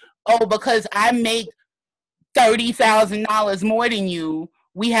together. Oh, because I make $30,000 more than you,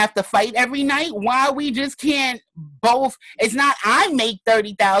 we have to fight every night. Why we just can't both? It's not I make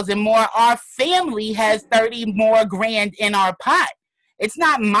 30,000 more. Our family has 30 more grand in our pot. It's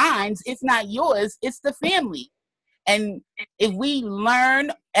not mine. It's not yours. It's the family. And if we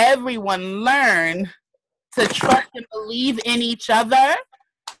everyone learn to trust and believe in each other,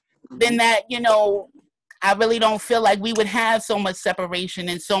 then that, I really don't feel like we would have so much separation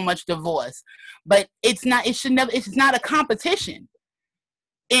and so much divorce. But it's not a competition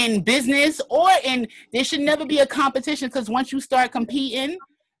in business there should never be a competition, because once you start competing,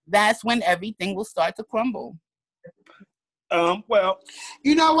 that's when everything will start to crumble. Well,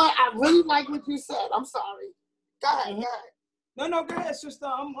 you know what? I really like what you said. I'm sorry. Go ahead. No, go ahead, sister.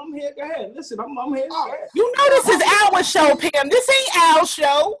 I'm here. Go ahead. Listen, I'm here. Oh. You know this is our show, Pam. This ain't our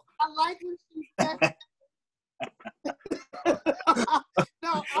show. I like what she said.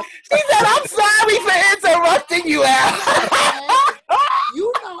 No, she said, "I'm sorry for interrupting you, Al."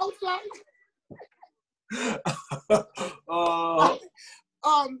 You know,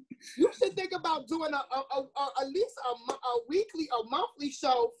 you should think about doing at least a weekly or monthly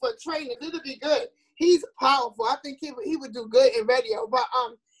show for trainers. It'll be good. He's powerful. I think he would do good in radio. But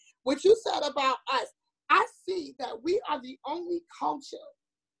what you said about us, I see that we are the only culture.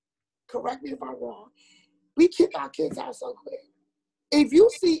 Correct me if I'm wrong. We kick our kids out so quick. If you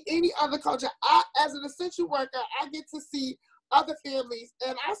see any other culture, as an essential worker, I get to see other families,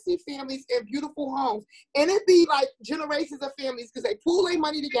 and I see families in beautiful homes, and it be like generations of families because they pool their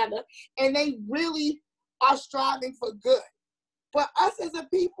money together and they really are striving for good. But us as a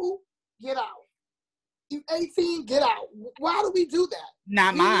people, get out. You 18, get out. Why do we do that?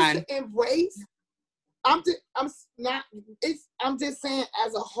 Not mine. Need to embrace. I'm just saying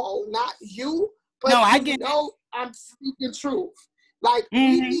as a whole, not you. But no, I get I'm speaking truth. Like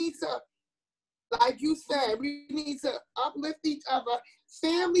we need to, like you said, we need to uplift each other.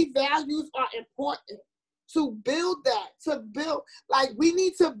 Family values are important. To build that, like we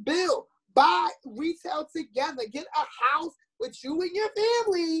need to buy retail together, get a house with you and your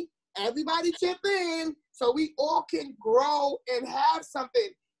family. Everybody chip in so we all can grow and have something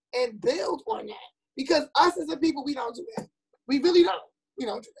and build on that. Because us as a people, we don't do that. We really don't. We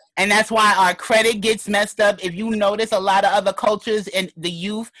don't do that. And that's why our credit gets messed up. If you notice, a lot of other cultures and the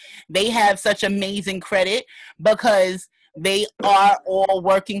youth, they have such amazing credit because they are all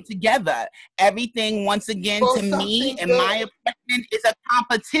working together. Everything, once again, to me, in my opinion, is a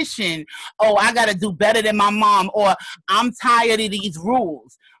competition. Oh, I got to do better than my mom, or I'm tired of these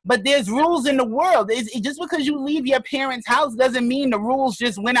rules. But there's rules in the world. Just because you leave your parents' house doesn't mean the rules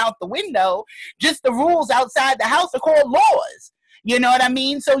just went out the window. Just the rules outside the house are called laws. You know what I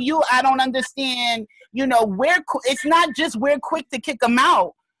mean? So I don't understand, it's not just we're quick to kick them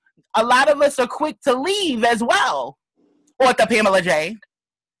out. A lot of us are quick to leave as well. Or to Pamela J.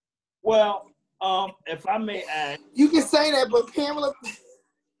 Well, if I may add. You can say that, but Pamela.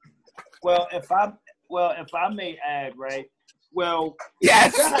 Well, if I may add, right? Well,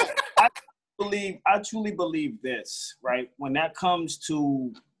 yes. I truly believe this, right? When that comes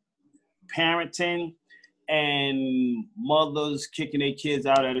to parenting and mothers kicking their kids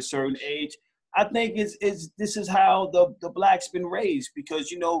out at a certain age, I think this is how the blacks been raised,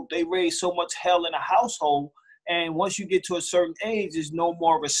 because they raise so much hell in a household, and once you get to a certain age, there's no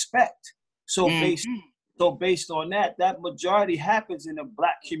more respect. So based on that majority happens in the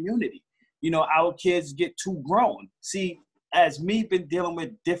black community. Our kids get too grown. See, as me been dealing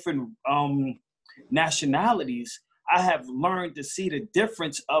with different nationalities, I have learned to see the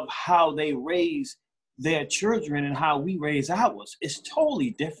difference of how they raise their children and how we raise ours. It's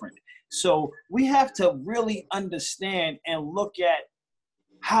totally different. So we have to really understand and look at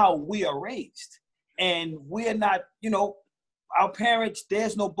how we are raised. And we're not, our parents,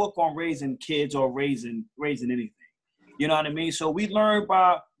 there's no book on raising kids or raising anything. You know what I mean? So we learn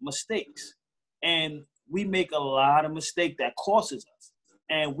by mistakes. And we make a lot of mistakes that causes us.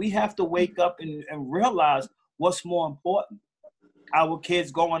 And we have to wake up and realize what's more important. Our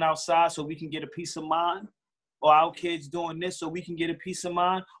kids going outside so we can get a peace of mind, or our kids doing this so we can get a peace of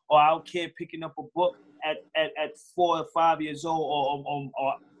mind, or our kid picking up a book at 4 or 5 years old,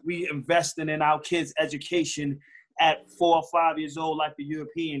 or we investing in our kids' education at 4 or 5 years old like the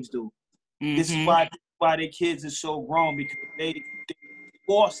Europeans do. Mm-hmm. This is why their kids are so grown, because they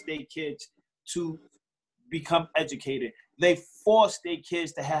force their kids to become educated. They force their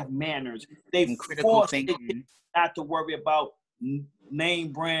kids to have manners. They force their kids not to worry about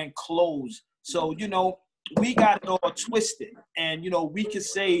name brand clothes. So, we got it all twisted. And, we can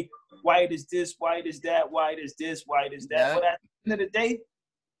say white is this, white is that, white is this, white is that. Yep. But at the end of the day,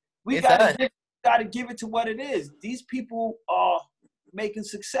 we got to give it to what it is. These people are making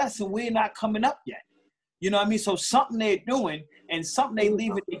success and we're not coming up yet. You know what I mean? So something they're doing and something they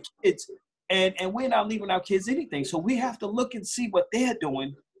leaving their kids, and we're not leaving our kids anything. So we have to look and see what they're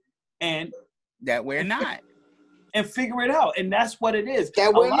doing, and that we're not, and figure it out. And that's what it is.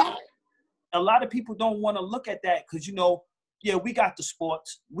 That we're not. A lot of people don't want to look at that because, we got the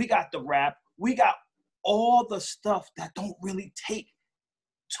sports, we got the rap, we got all the stuff that don't really take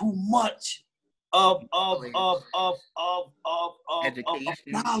too much of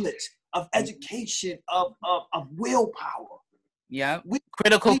knowledge, of education, of willpower. Yeah.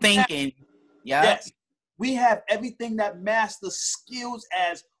 Critical thinking. Yeah. Yes. We have everything that masters skills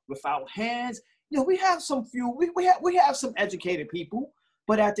as with our hands. We have some we have some educated people,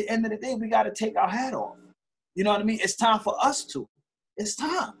 but at the end of the day, we got to take our hat off. You know what I mean? It's time for us to. It's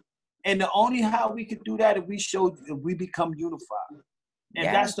time. And the only how we can do that if we become unified. And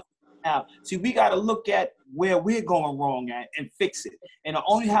that's the now. See, we got to look at where we're going wrong at and fix it. And the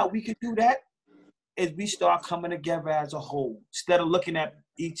only how we can do that is we start coming together as a whole instead of looking at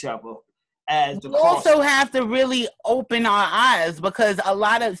each other as the cross. We also have to really open our eyes, because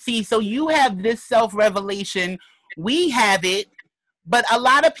so you have this self-revelation, we have it, but a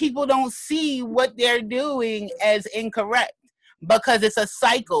lot of people don't see what they're doing as incorrect because it's a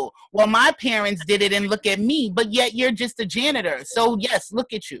cycle. Well, my parents did it and look at me, but yet you're just a janitor. So yes,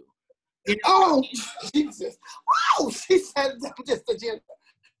 look at you. Oh, Jesus. Oh, she said I'm just a janitor.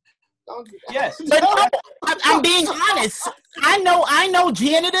 Yes. But I'm being honest. I know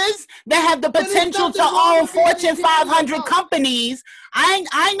janitors that have the potential to own Fortune 500 companies.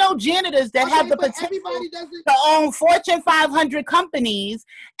 I know janitors that have the potential to own Fortune 500 companies,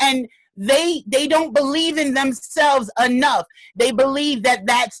 and they don't believe in themselves enough. They believe that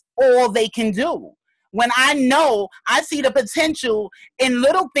that's all they can do. When I see the potential in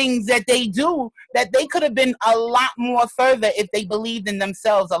little things that they do, that they could have been a lot more further if they believed in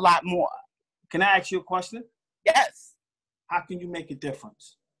themselves a lot more. Can I ask you a question? Yes. How can you make a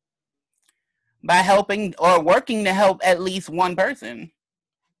difference? By helping or working to help at least one person.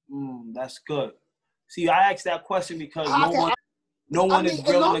 That's good. See, I asked that question because no one is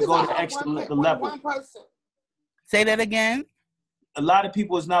willing to go to the extra level. One person. Say that again. A lot of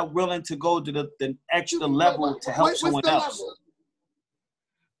people is not willing to go to the extra level to help someone else.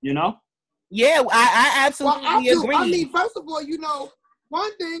 Yeah, I absolutely agree. I mean, first of all, you know,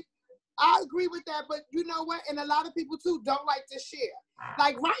 one thing, I agree with that, but you know what? And a lot of people too don't like to share.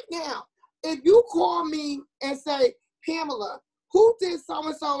 Like right now, if you call me and say, Pamela, who did so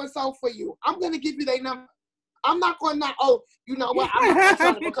and so and so for you? I'm gonna give you their number. I'm not going to, you know what? I'm not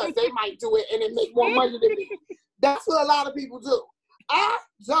trying to because they might do it and it make more money than me. That's what a lot of people do. I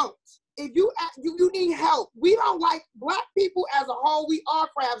don't. If you need help, we don't like Black people as a whole. We are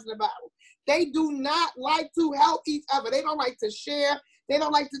crabs in the barrel. They do not like to help each other. They don't like to share. They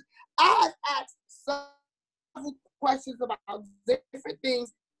don't like to. I have asked several questions about different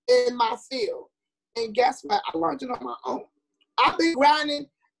things in my field, and guess what? I learned it on my own. I've been grinding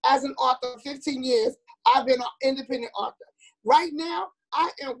as an author 15 years. I've been an independent author. Right now, I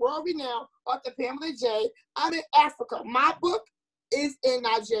am world-renowned author Pamela J. I'm in Africa. My book is in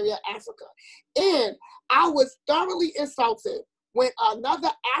Nigeria, Africa. And I was thoroughly insulted when another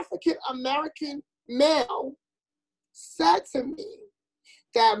African-American male said to me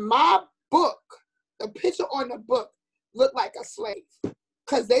that my book, the picture on the book, looked like a slave.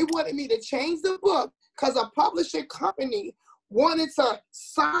 Because they wanted me to change the book because a publishing company wanted to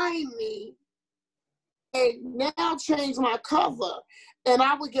sign me and now change my cover, and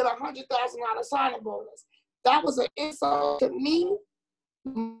I would get $100,000 signing bonus. That was an insult to me,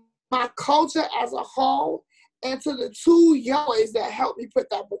 my culture as a whole, and to the two young boys that helped me put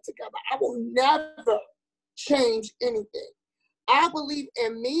that book together. I will never change anything. I believe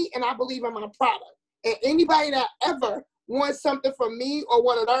in me, and I believe in my product. And anybody that ever wants something from me or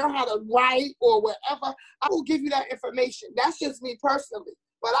want to learn how to write or whatever, I will give you that information. That's just me personally.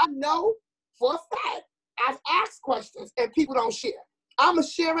 But I know for a fact, I've asked questions and people don't share. I'm a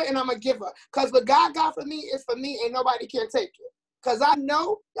sharer and I'm a giver. Because what God got for me is for me and nobody can take it. Because I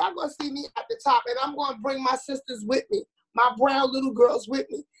know y'all going to see me at the top and I'm going to bring my sisters with me, my brown little girls with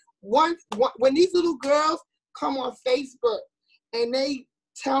me. When these little girls come on Facebook and they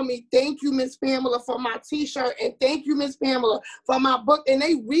tell me, thank you, Miss Pamela, for my t-shirt, and thank you, Miss Pamela, for my book, and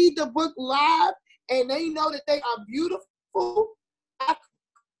they read the book live and they know that they are beautiful, I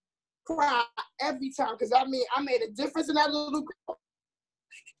cry every time because I made a difference in that little girl.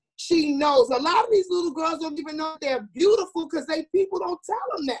 She knows. A lot of these little girls don't even know they're beautiful because people don't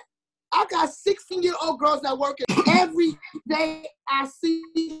tell them that. I got 16-year-old girls that work every day. I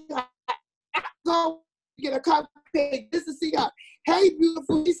see her. I go get a cupcake just to see her. Hey,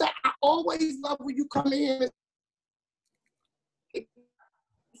 beautiful. She said, I always love when you come in here and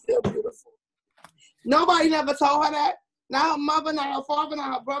feel beautiful. Nobody never told her that. Not her mother, not her father,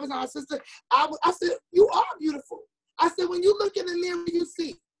 not her brothers, not her sister. I said, you are beautiful. I said, when you look in the mirror, you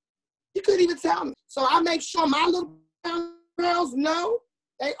see. You couldn't even tell me. So I make sure my little girls know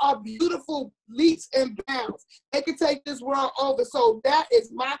they are beautiful leaps and bounds. They can take this world over. So that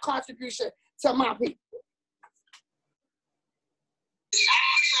is my contribution to my people.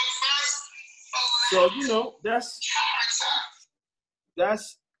 So, you know, that's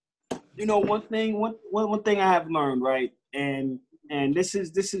you know, one thing I have learned, right? And this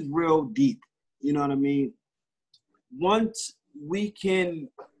is real deep. You know what I mean? Once we can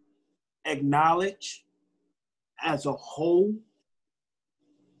acknowledge as a whole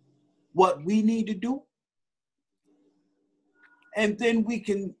what we need to do, and then we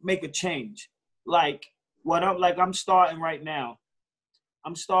can make a change. Like what I'm starting right now.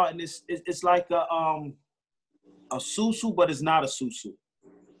 I'm starting this. It's like a susu, but it's not a susu.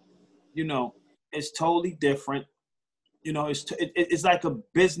 You know, it's totally different. You know, it's like a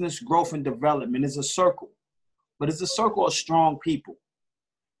business growth and development. It's a circle, but it's a circle of strong people,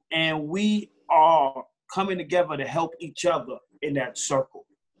 and we are coming together to help each other in that circle.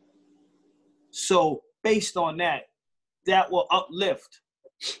 So based on that, that will uplift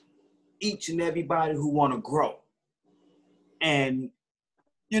each and everybody who want to grow. And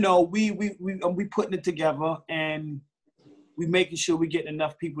you know, we putting it together, and we making sure we getting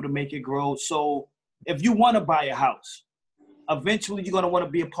enough people to make it grow. So if you want to buy a house, eventually you're going to want to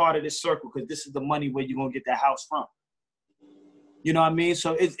be a part of this circle because this is the money where you're going to get that house from. You know what I mean?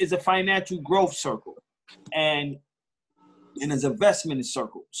 So it's a financial growth circle, and it's an investment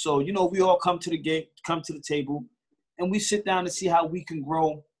circle. So, you know, we all come to the table, and we sit down to see how we can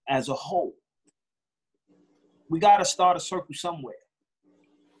grow as a whole. We got to start a circle somewhere.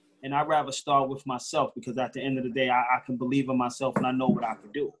 And I'd rather start with myself because at the end of the day, I can believe in myself and I know what I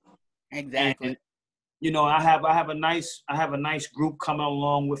can do. Exactly. And, you know, I have a nice group coming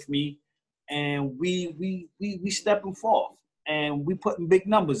along with me, and we stepping forth, and we putting big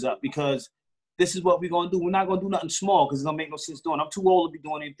numbers up because this is what we're gonna do. We're not gonna do nothing small because it's gonna make no sense doing. I'm too old to be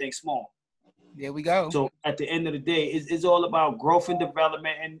doing anything small. There we go. So at the end of the day, it's all about growth and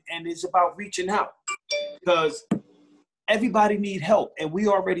development, and it's about reaching out, because everybody need help, and we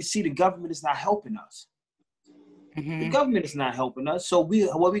already see the government is not helping us. The government is not helping us. So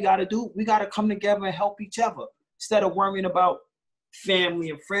what we got to do, we got to come together and help each other. Instead of worrying about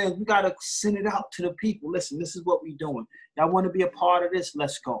family and friends, we got to send it out to the people. Listen, this is what we doing. Y'all want to be a part of this?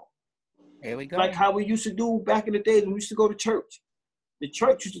 Let's go. There we go. Like how we used to do back in the days when we used to go to church. The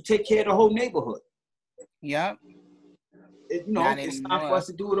church used to take care of the whole neighborhood. Yep. It's time for us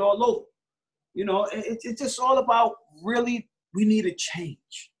to do it all over. It's just all about really, we need a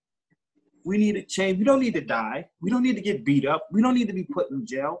change. We need a change. We don't need to die. We don't need to get beat up. We don't need to be put in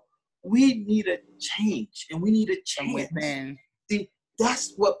jail. We need a change, and we need a chance. See,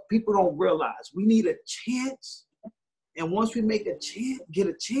 that's what people don't realize. We need a chance, and once we make get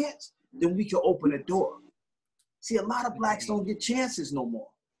a chance, then we can open a door. See, a lot of blacks don't get chances no more.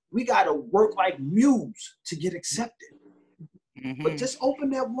 We got to work like mules to get accepted. But just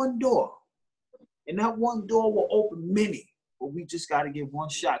open that one door, and that one door will open many. But we just got to get one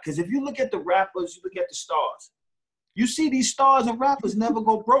shot. Because if you look at the rappers, you look at the stars. You see these stars and rappers never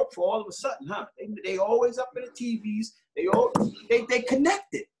go broke for all of a sudden, huh? They always up in the TVs. They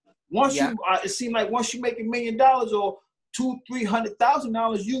connected. It seemed like once you make $1 million or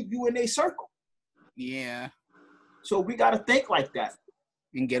 $200,000-$300,000, you in a circle. Yeah. So we got to think like that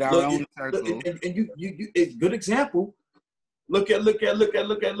and get our own circle. And you, a good example. Look at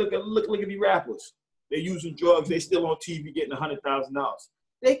these rappers. They're using drugs. They still on TV getting $100,000.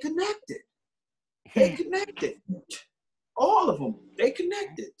 They connected. All of them. They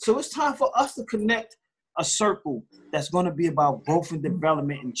connected. So it's time for us to connect a circle that's going to be about growth and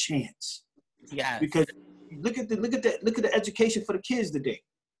development and chance. Yeah. Because look at the education for the kids today.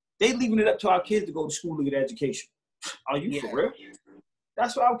 They leaving it up to our kids to go to school to get education. Are you for real?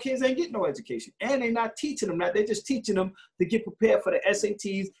 That's why our kids ain't getting no education. And they're not teaching them that. They're just teaching them to get prepared for the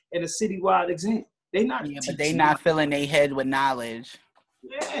SATs and the citywide exam. But they not filling their head with knowledge.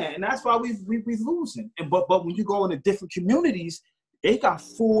 Yeah, and that's why we losing. But when you go into different communities, they got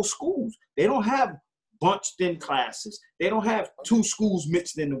full schools. They don't have bunched in classes. They don't have 2 schools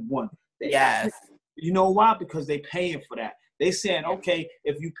mixed into one. You know why? Because they paying for that. They saying, okay,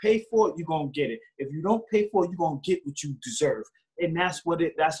 if you pay for it, you're gonna get it. If you don't pay for it, you're gonna get what you deserve. And that's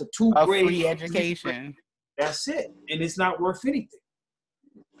a 2-grade free education. That's it. And it's not worth anything.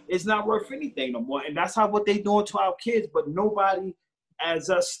 It's not worth anything no more. And that's what they doing to our kids, but nobody as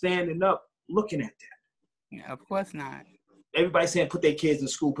us standing up looking at that. Yeah, of course not. Everybody saying put their kids in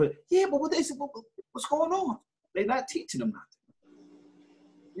school, but what they say, what's going on? They're not teaching them nothing.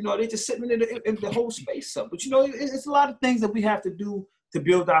 They're just sitting in the whole space up. But it's a lot of things that we have to do to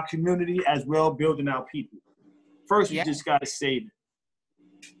build our community as well, building our people. First, we just gotta save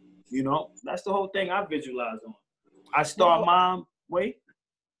it. That's the whole thing I visualize on. I start mom way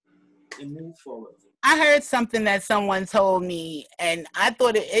and move forward. I heard something that someone told me, and I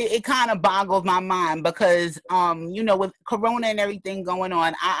thought it kind of boggled my mind because, with Corona and everything going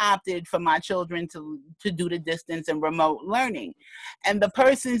on, I opted for my children to do the distance and remote learning. And the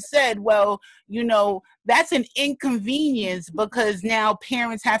person said, well, that's an inconvenience because now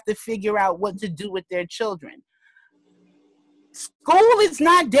parents have to figure out what to do with their children. School is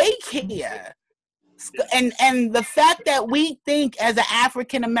not daycare. And the fact that we think as an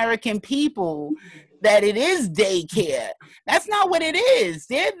African American people that it is daycare, that's not what it is.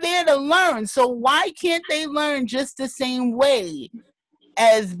 They're there to learn. So why can't they learn just the same way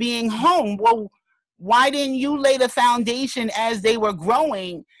as being home? Well, why didn't you lay the foundation as they were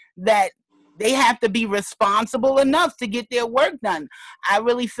growing that they have to be responsible enough to get their work done? I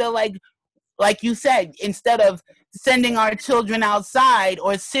really feel like you said, instead of sending our children outside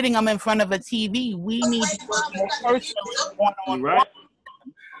or sitting them in front of a TV, we need to work more personally one-on-one. Right.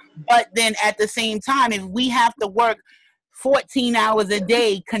 But then at the same time, if we have to work 14 hours a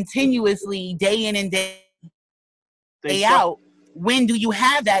day continuously, day in and day out, when do you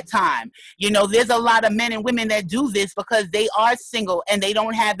have that time? There's a lot of men and women that do this because they are single and they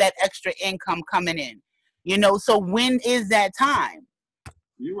don't have that extra income coming in. So when is that time?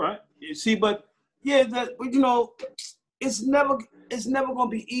 You're right. You see, but it's never gonna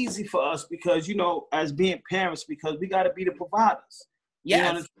be easy for us because as being parents, because we got to be the providers.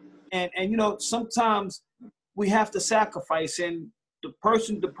 Yes. And sometimes we have to sacrifice, and the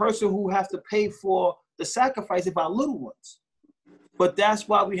person who has to pay for the sacrifice is our little ones. But that's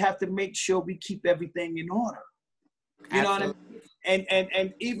why we have to make sure we keep everything in order. You know what I mean?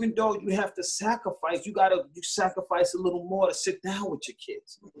 And even though you have to sacrifice, you sacrifice a little more to sit down with your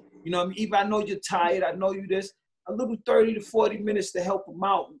kids. Even I know you're tired, I know you this, a little 30 to 40 minutes to help them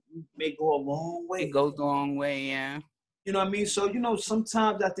out may go a long way. It goes a long way, yeah. You know what I mean? So,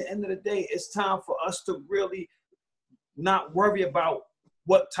 sometimes at the end of the day, it's time for us to really not worry about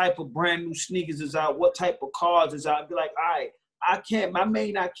what type of brand new sneakers is out, what type of cars is out. Be like, all right, I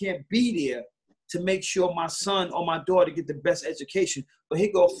can't be there to make sure my son or my daughter get the best education. But here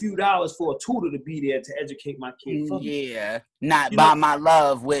go a few dollars for a tutor to be there to educate my kid. Yeah, not buy my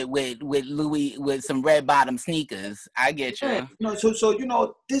love with Louis with some red bottom sneakers. I get you. Yeah.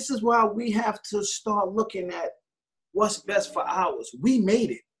 So this is why we have to start looking at what's best for ours. We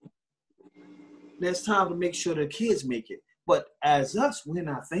made it. It's time to make sure the kids make it. But as us, we're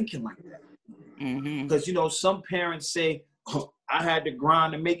not thinking like that. Because some parents say, oh, I had to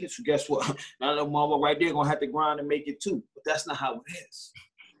grind to make it, so guess what? That little mama right there gonna have to grind to make it too. But that's not how it is.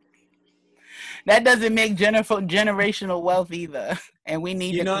 That doesn't make generational wealth either, and we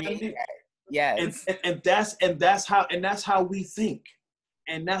need to create that. Yes, and that's how we think,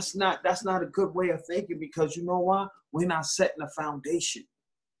 and that's not a good way of thinking, because you know why? We're not setting a foundation.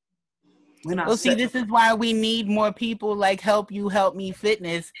 This is why we need more people like Help You Help Me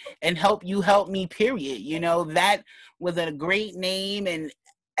Fitness and Help You Help Me, period. That was a great name, and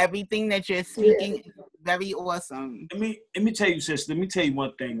everything that you're speaking is very awesome. Let me tell you, sister, let me tell you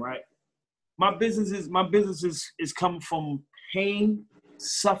one thing, right? My business is coming from pain,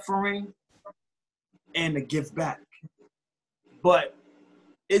 suffering, and to give back. But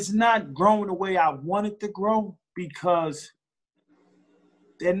it's not growing the way I want it to grow, because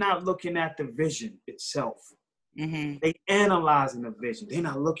they're not looking at the vision itself. They analyzing the vision. They're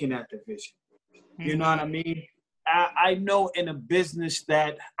not looking at the vision. You know what I mean? I know in a business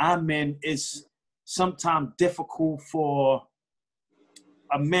that I'm in, it's sometimes difficult for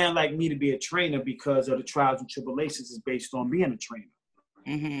a man like me to be a trainer because of the trials and tribulations is based on being a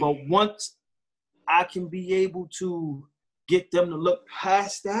trainer. But once I can be able to get them to look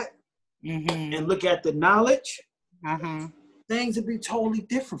past that and look at the knowledge, things would be totally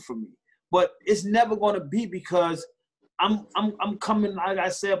different for me. But it's never going to be, because I'm coming, like I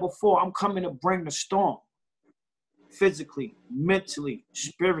said before, I'm coming to bring the storm. Physically, mentally,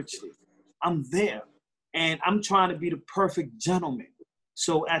 spiritually. I'm there. And I'm trying to be the perfect gentleman.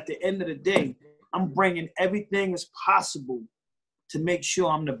 So at the end of the day, I'm bringing everything as possible to make sure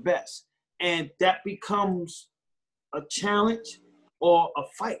I'm the best. And that becomes a challenge or a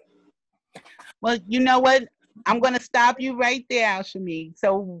fight. Well, you know what? I'm going to stop you right there, Al-Shamik.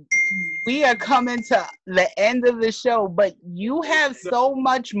 So we are coming to the end of the show, but you have so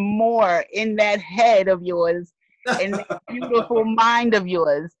much more in that head of yours and that beautiful mind of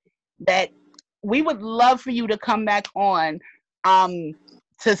yours that we would love for you to come back on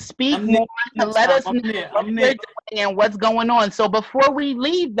to speak more, to let us know what you're doing and what's going on. So before we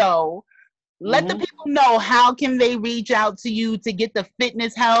leave, though, let the people know, how can they reach out to you to get the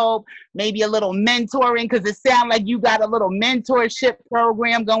fitness help, maybe a little mentoring, because it sounds like you got a little mentorship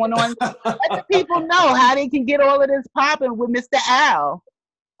program going on. Let the people know how they can get all of this popping with Mr. Al.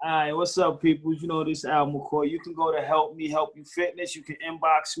 All right, what's up, people? You know this Al McCoy. You can go to Help Me Help You Fitness. You can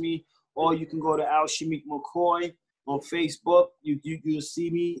inbox me, or you can go to Al-Shamik McCoy on Facebook. You'll see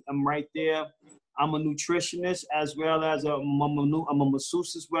me. I'm right there. I'm a nutritionist as well as I'm a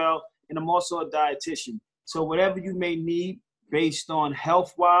masseuse as well. And I'm also a dietitian. So whatever you may need based on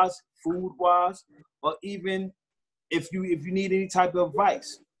health-wise, food-wise, or even if you need any type of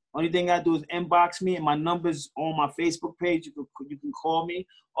advice, only thing I do is inbox me, and my number's on my Facebook page. You can call me,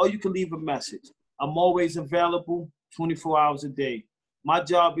 or you can leave a message. I'm always available 24 hours a day. My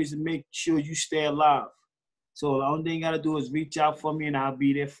job is to make sure you stay alive. So the only thing you got to do is reach out for me, and I'll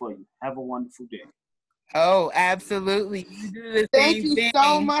be there for you. Have a wonderful day. Oh, absolutely. You do the Thank same you thing.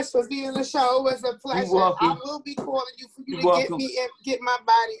 so much for being on the show. It was a pleasure. I will be calling you for you to get my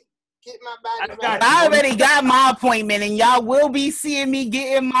body right. I already got my appointment, and y'all will be seeing me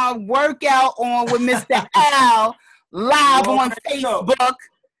getting my workout on with Mr. Al live on Facebook.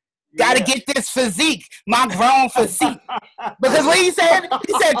 Got to get this physique, my grown physique. Because what he said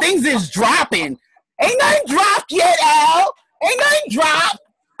things is dropping. Ain't nothing dropped yet, Al. Ain't nothing dropped.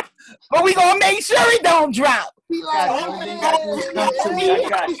 But we gonna make sure it don't drop. I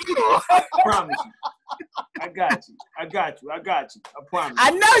promise you. I got you. I promise.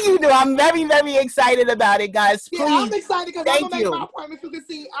 I know you do. I'm very, very excited about it, guys. Please. Yeah, I'm excited because I'm gonna make my appointment. You can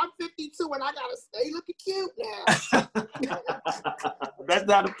see I'm 52 and I gotta stay looking cute now. That's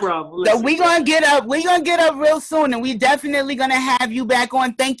not a problem. So we're gonna get up real soon, and we definitely gonna have you back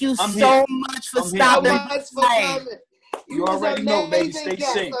on. Thank you so much for stopping by. You already know, ladies. Stay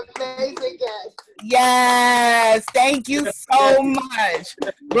safe. Amazing guest. Yes, thank you so much.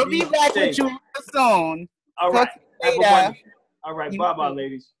 We'll be back with you real soon. All right. All right. Bye-bye,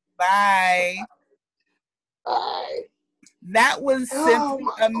 ladies. Bye. Bye. That was simply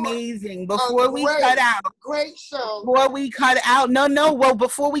amazing. Before we cut out. Great show. Before we cut out. No. Well,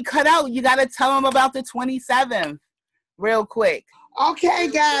 before we cut out, you got to tell them about the 27th real quick. Okay,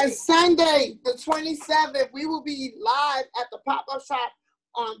 guys. Sunday, the 27th, we will be live at the pop-up shop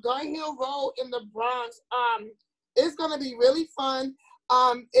on Gun Hill Road in the Bronx. It's going to be really fun.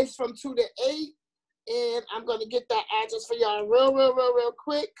 It's from 2 to 8. And I'm going to get that address for y'all real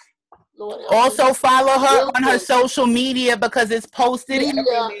quick. Lord, also follow her on her social media because it's posted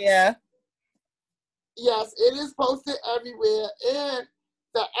everywhere. Yes, it is posted everywhere. And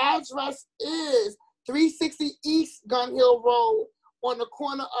the address is 360 East Gun Hill Road on the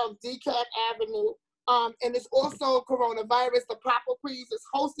corner of DeKalb Avenue. And it's also coronavirus. The Proper Queens is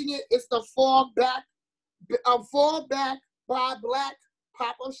hosting it. It's the Fall Back by Black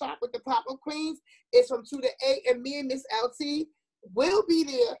pop-up shop with the Proper Queens. It's from 2 to 8, and me and Miss LT will be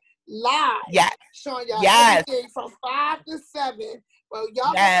there live, showing y'all everything from 5 to 7. Well,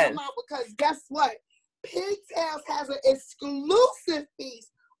 y'all can come out because guess what? Pigtails has an exclusive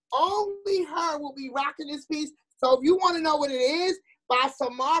piece. Only her will be rocking this piece. So if you want to know what it is, by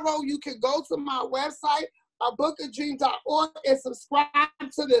tomorrow you can go to my website, abookadream.org, and subscribe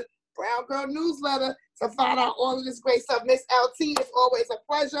to the Brown Girl newsletter to find out all of this great stuff. Miss LT, it's always a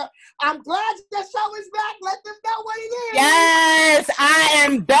pleasure. I'm glad the show is back. Let them know what it is. Yes, I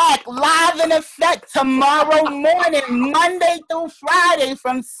am back live in effect tomorrow morning, Monday through Friday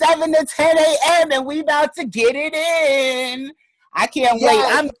from 7 to 10 a.m. and we about to get it in. I can't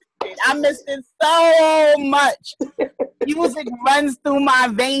wait. I missed it so much. Music runs through my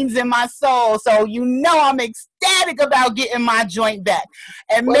veins and my soul, so you know I'm ecstatic about getting my joint back.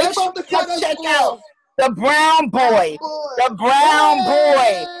 And make sure to check out the Brown Boy. The Brown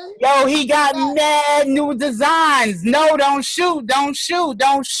Boy. Yo, he got mad new designs. No, don't shoot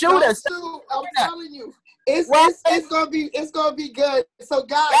us. I'm telling you. It's gonna be good. So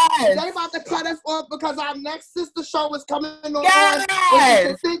guys, they about to cut us off because our next sister show is coming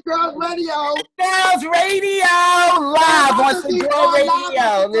on Think Girls Radio. Girls Radio live on Think Girls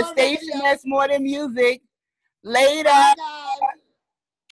Radio. The station that's more than music. Later. Bye, guys.